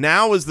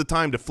 Now is the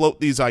time to float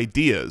these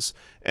ideas,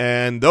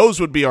 and those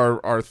would be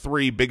our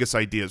 3 biggest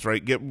ideas,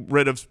 right? Get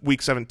rid of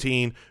Week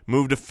 17,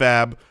 move to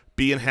fab,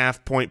 be in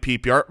half point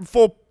PPR.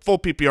 Full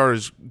PPR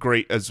is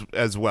great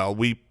as well.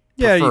 We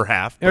prefer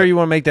half. Or you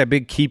want to make that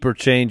big keeper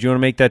change. You want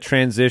to make that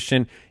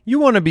transition. You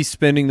want to be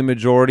spending the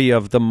majority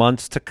of the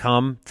months to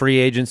come, free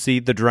agency,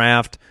 the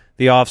draft,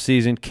 the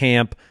offseason,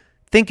 camp,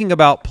 thinking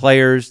about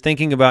players,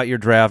 thinking about your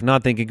draft,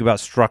 not thinking about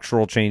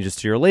structural changes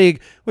to your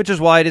league, which is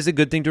why it is a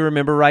good thing to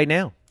remember right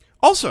now.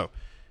 Also,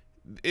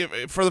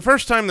 for the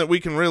first time that we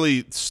can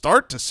really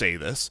start to say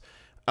this,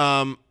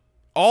 all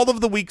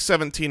of the Week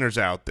 17ers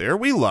out there,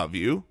 we love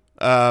you.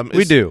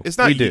 We do. It's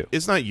not we you, do.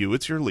 It's not you.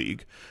 It's your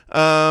league.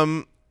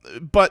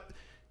 But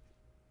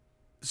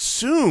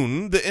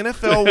soon the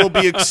NFL will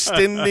be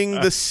extending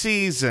the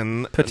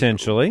season,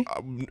 Potentially.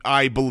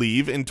 I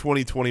believe, in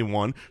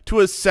 2021 to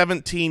a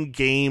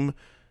 17-game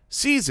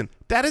season.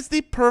 That is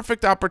the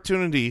perfect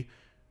opportunity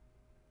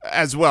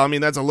as well. I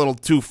mean, that's a little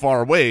too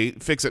far away.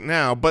 Fix it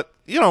now. But,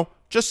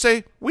 just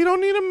say we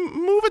don't need to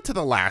move it to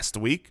the last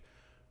week.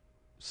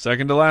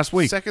 Second to last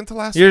week.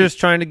 You're just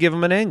trying to give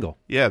them an angle.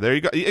 Yeah, there you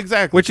go.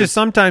 Exactly. Which is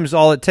sometimes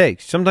all it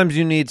takes. Sometimes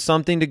you need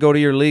something to go to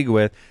your league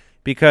with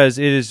because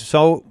it is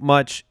so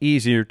much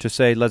easier to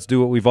say, let's do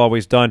what we've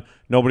always done.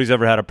 Nobody's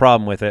ever had a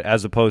problem with it,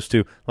 as opposed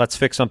to let's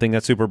fix something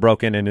that's super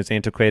broken and is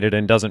antiquated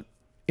and doesn't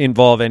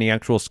involve any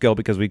actual skill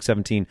because Week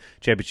 17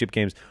 championship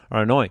games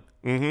are annoying.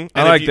 Mm-hmm.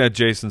 I like that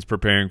Jason's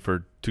preparing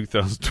for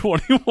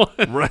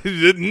 2021. Right.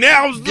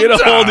 Now's the Get a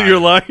hold of your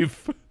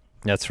life.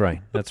 That's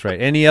right. That's right.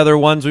 Any other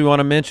ones we want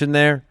to mention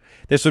there?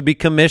 This would be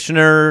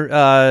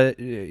commissioner,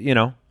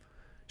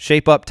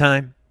 shape-up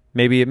time.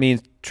 Maybe it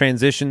means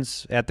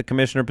transitions at the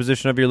commissioner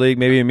position of your league.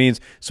 Maybe it means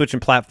switching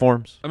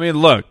platforms. I mean,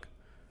 look,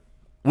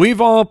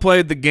 we've all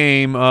played the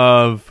game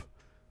of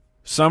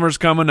summer's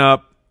coming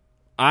up.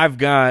 I've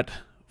got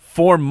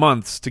 4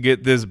 months to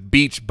get this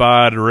beach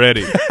bod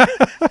ready.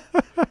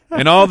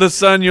 And all of a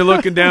sudden you're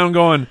looking down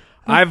going,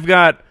 I've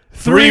got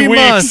 3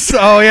 weeks. Months.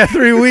 Oh, yeah,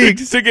 3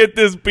 weeks. to get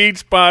this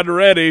beach pod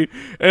ready,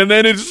 and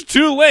then it's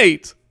too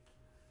late.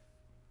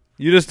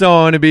 You just don't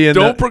want to be in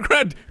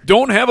progress.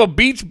 Don't have a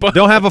beach bod.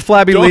 Don't have a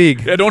flabby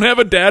league. I don't have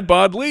a dad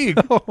bod league.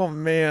 Oh,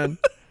 man.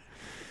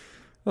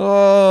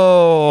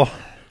 Oh.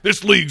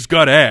 This league's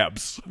got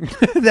abs.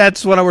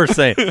 That's what we're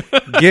saying.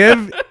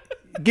 Give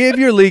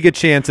your league a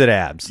chance at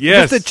abs.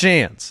 Yes. Just a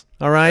chance,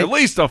 all right? At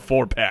least a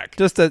 4-pack.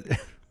 Just a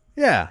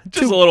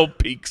little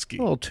peak ski.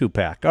 A little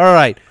 2-pack. All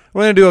right.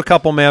 We're going to do a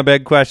couple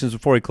mailbag questions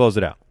before we close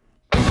it out.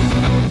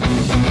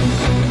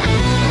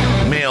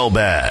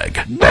 Mailbag.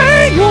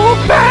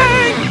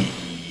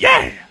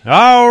 Yeah.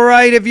 All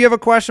right. If you have a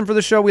question for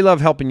the show, we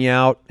love helping you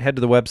out. Head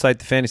to the website,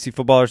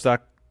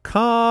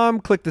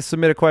 thefantasyfootballers.com. Click the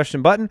Submit a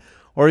Question button,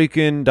 or you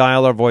can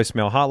dial our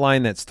voicemail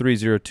hotline. That's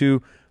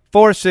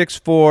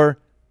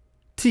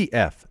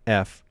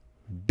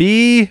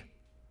 302-464-TFFB.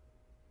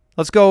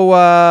 Let's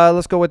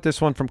go with this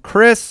one from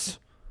Chris.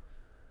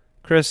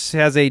 Chris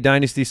has a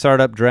Dynasty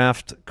Startup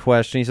Draft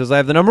question. He says, I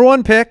have the number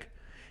 1 pick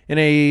in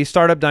a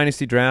Startup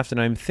Dynasty Draft,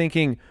 and I'm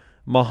thinking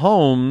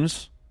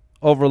Mahomes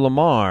over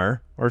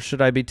Lamar, or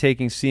should I be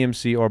taking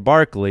CMC or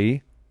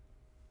Barkley?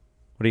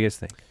 What do you guys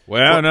think?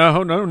 Well,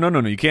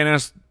 no. You can't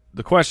ask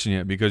the question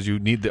yet because you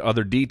need the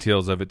other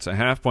details of it. It's a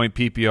half-point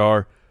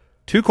PPR.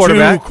 2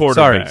 quarterback.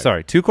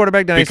 Sorry. 2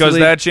 quarterback Dynasty because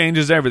league. That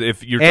changes everything.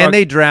 If you're and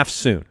they draft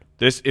soon.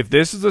 If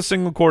this is a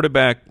single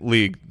quarterback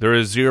league, there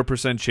is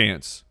 0%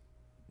 chance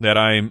that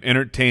I am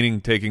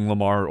entertaining taking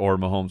Lamar or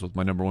Mahomes with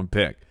my number 1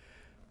 pick.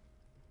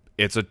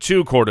 It's a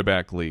 2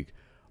 quarterback league.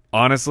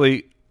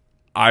 Honestly,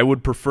 I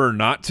would prefer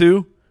not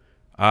to,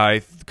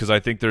 because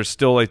I think there's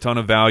still a ton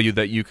of value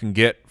that you can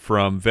get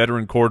from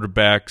veteran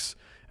quarterbacks,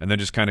 and then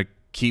just kind of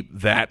keep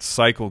that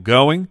cycle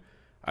going.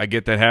 I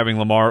get that having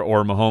Lamar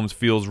or Mahomes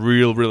feels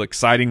real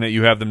exciting that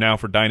you have them now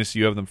for Dynasty.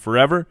 You have them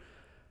forever.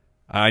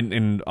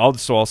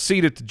 I'll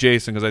cede it to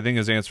Jason because I think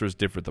his answer is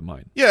different than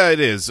mine. Yeah,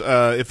 it is.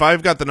 If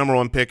I've got the number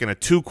 1 pick in a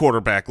 2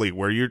 quarterback league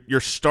where you're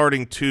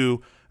starting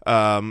to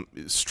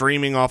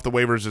streaming off the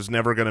waivers is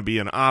never going to be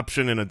an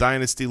option in a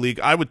dynasty league,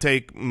 I would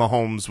take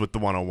Mahomes with the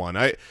 101.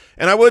 I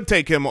would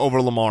take him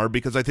over Lamar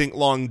because I think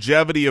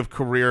longevity of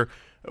career.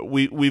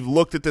 We've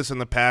looked at this in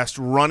the past.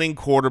 Running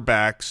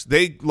quarterbacks,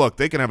 they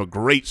can have a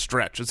great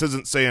stretch. This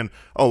isn't saying,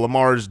 oh,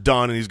 Lamar's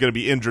done and he's going to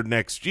be injured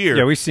next year.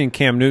 Yeah, we've seen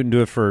Cam Newton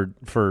do it for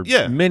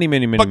many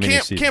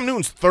seasons. Cam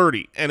Newton's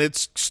 30, and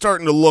it's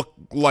starting to look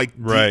like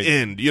the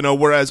end.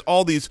 Whereas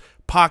all these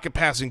pocket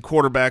passing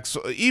quarterbacks,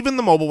 even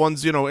the mobile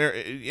ones,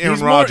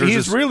 Aaron Rodgers.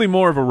 He's really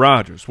more of a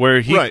Rodgers, where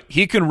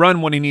he can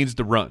run when he needs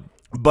to run.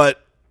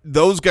 But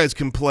those guys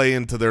can play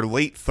into their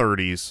late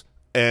 30s.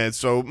 And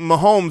so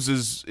Mahomes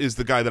is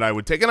the guy that I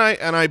would take, and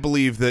I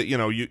believe that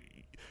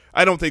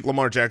I don't think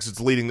Lamar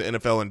Jackson's leading the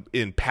NFL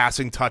in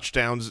passing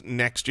touchdowns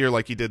next year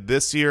like he did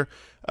this year.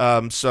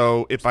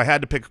 So if I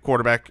had to pick a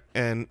quarterback,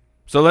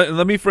 so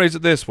let me phrase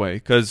it this way,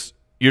 because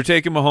you're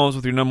taking Mahomes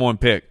with your number 1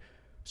 pick,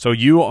 so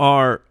you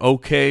are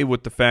okay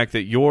with the fact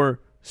that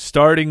your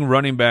starting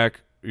running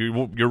back,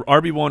 your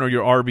RB1 or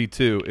your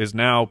RB2, is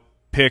now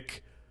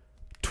pick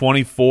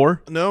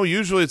 24? No,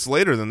 usually it's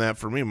later than that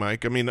for me,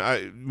 Mike. I mean,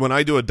 when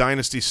I do a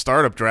dynasty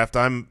startup draft,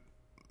 I'm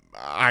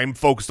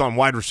focused on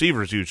wide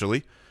receivers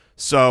usually.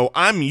 So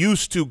I'm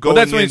used to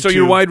going so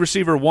your wide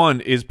receiver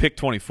 1 is pick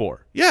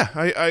 24. Yeah,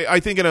 I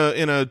think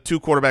in a 2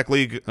 quarterback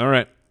league, all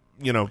right,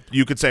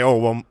 you could say, oh,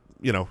 well,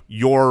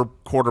 your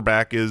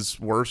quarterback is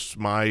worse,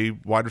 my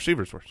wide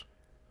receiver is worse.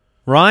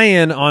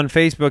 Ryan on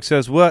Facebook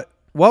says, what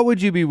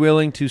would you be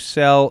willing to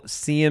sell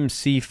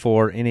CMC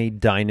for in a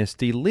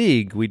dynasty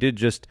league? We did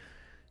just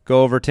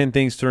go over 10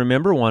 things to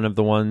remember. One of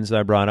the ones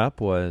I brought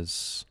up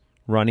was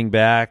running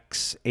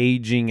backs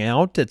aging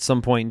out at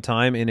some point in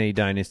time in a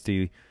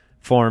dynasty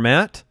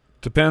format.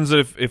 Depends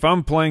if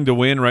I'm playing to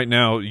win right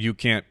now, you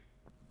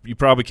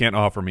probably can't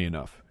offer me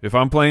enough. If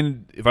I'm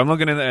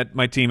looking at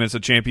my team as a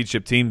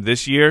championship team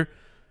this year,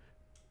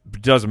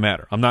 it doesn't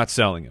matter. I'm not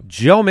selling him.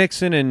 Joe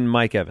Mixon and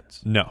Mike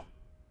Evans. No.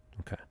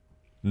 Okay.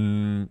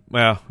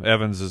 Well,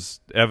 Evans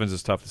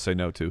is tough to say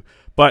no to.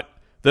 But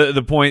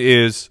the point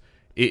is,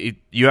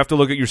 you have to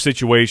look at your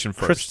situation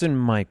first. Christian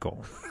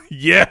Michael.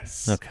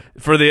 Yes.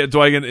 Okay.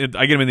 Do I get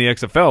him in the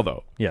XFL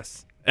though?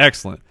 Yes.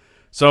 Excellent.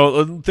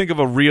 So think of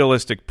a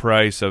realistic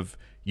price of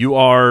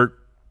you're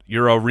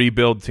a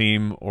rebuild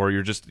team or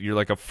you're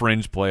like a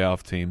fringe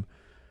playoff team.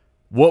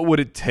 What would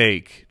it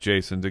take,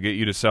 Jason, to get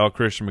you to sell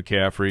Christian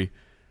McCaffrey?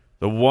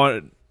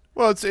 Well,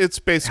 it's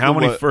basically how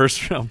many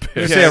first round picks?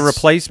 You say a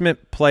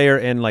replacement player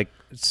and like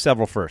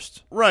several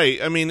firsts.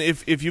 Right. I mean,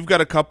 if you've got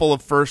a couple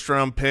of first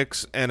round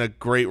picks and a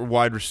great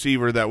wide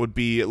receiver, that would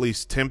be at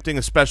least tempting,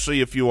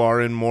 especially if you are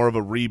in more of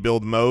a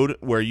rebuild mode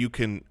where you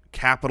can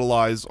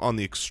capitalize on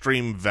the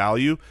extreme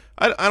value.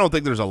 I don't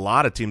think there's a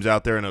lot of teams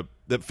out there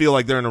that feel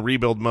like they're in a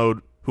rebuild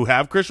mode who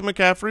have Christian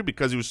McCaffrey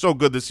because he was so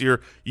good this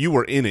year. You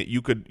were in it.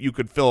 You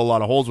could fill a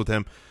lot of holes with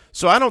him.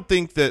 So I don't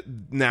think that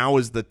now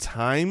is the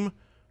time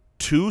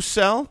to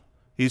sell.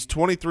 He's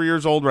 23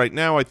 years old right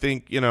now. I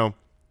think,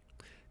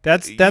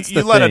 that's you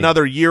the let thing.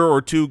 another year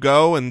or two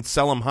go and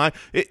sell him high.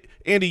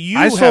 Andy,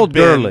 I sold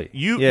Gurley.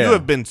 You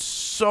have been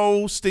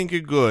so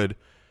stinking good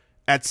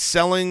at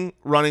selling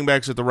running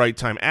backs at the right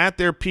time, at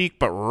their peak,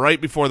 but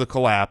right before the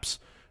collapse.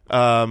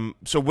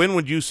 So when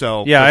would you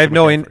sell? Yeah,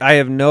 Christian McCaffrey? I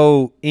have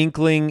no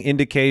inkling,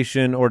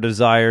 indication, or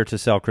desire to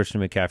sell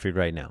Christian McCaffrey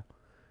right now.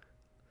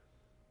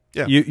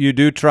 Yeah, you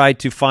do try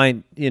to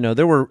find.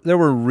 There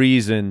were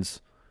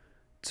reasons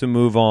to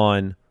move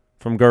on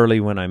from Gurley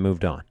when I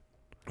moved on.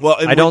 Well,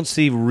 I don't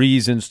see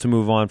reasons to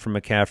move on from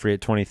McCaffrey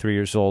at 23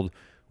 years old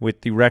with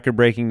the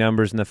record-breaking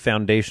numbers and the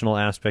foundational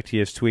aspect he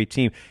has to a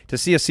team. To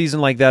see a season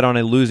like that on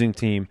a losing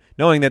team,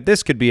 knowing that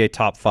this could be a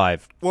top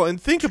 5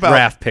 and think about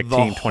draft pick the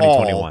team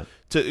 2021.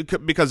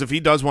 Because if he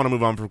does want to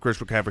move on from Chris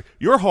McCaffrey,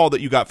 your haul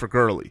that you got for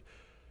Gurley,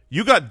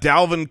 you got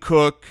Dalvin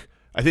Cook,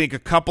 I think a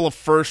couple of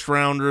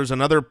first-rounders,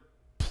 another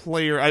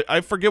player.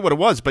 I forget what it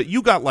was, but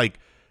you got like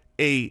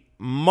a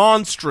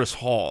monstrous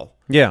haul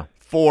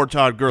for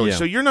Todd Gurley. Yeah.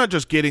 So you're not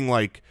just getting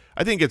like –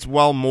 I think it's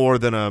well more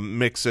than a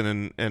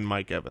Mixon and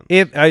Mike Evans.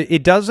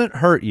 It doesn't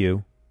hurt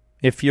you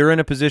if you're in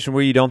a position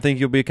where you don't think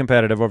you'll be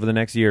competitive over the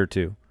next year or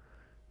two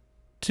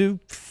to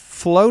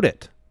float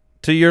it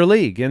to your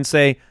league and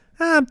say,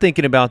 I'm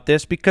thinking about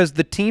this, because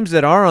the teams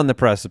that are on the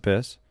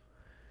precipice,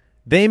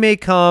 they may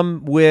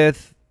come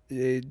with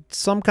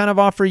some kind of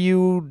offer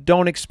you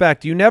don't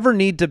expect. You never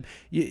need to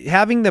 –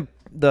 having the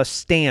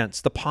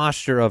stance, the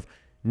posture of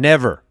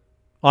never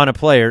on a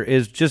player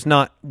is just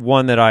not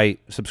one that I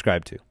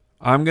subscribe to.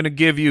 I'm going to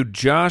give you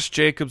Josh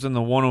Jacobs in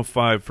the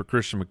 105 for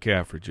Christian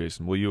McCaffrey,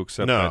 Jason. Will you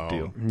accept that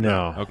deal?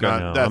 No. Okay.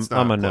 No. That's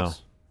I'm not a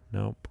close.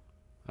 no. Nope.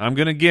 I'm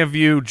going to give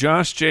you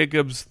Josh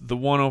Jacobs, the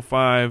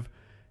 105,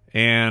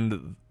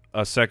 and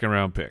a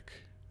second-round pick.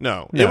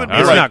 No. No, It would be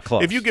it's right. not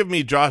close. If you give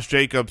me Josh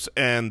Jacobs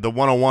and the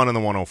 101 and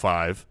the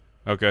 105,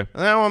 Okay.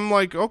 now I'm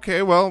like,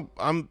 okay, well,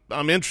 I'm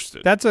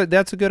interested. That's a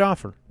good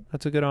offer.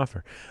 That's a good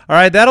offer. All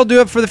right, that'll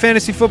do it for the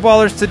Fantasy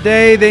Footballers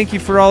today. Thank you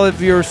for all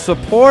of your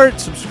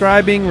support,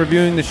 subscribing,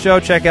 reviewing the show.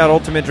 Check out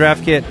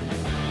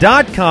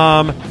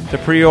ultimatedraftkit.com to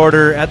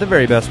pre-order at the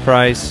very best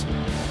price.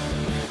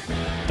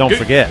 Don't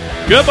forget.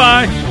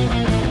 Goodbye.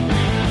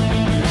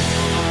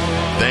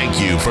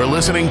 Thank you for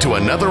listening to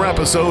another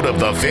episode of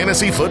the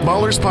Fantasy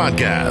Footballers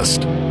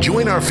Podcast.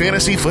 Join our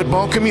fantasy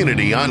football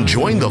community on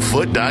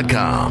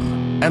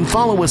jointhefoot.com and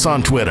follow us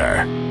on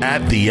Twitter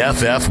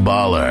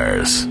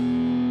 @TheFFBallers.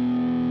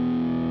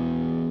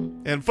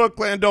 And Foot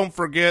Clan, don't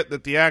forget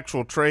that the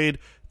actual trade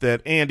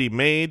that Andy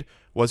made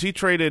was he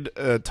traded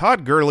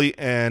Todd Gurley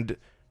and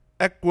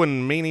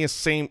Equinemius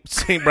St.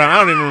 Brown. I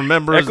don't even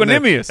remember his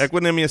name.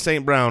 Equinemius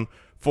St. Brown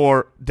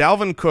for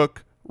Dalvin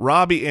Cook,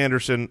 Robbie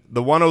Anderson,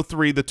 the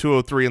 103, the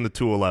 203, and the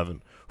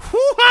 211.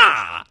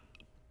 Hoo-ha!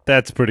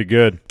 That's pretty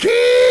good.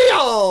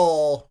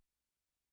 Kill!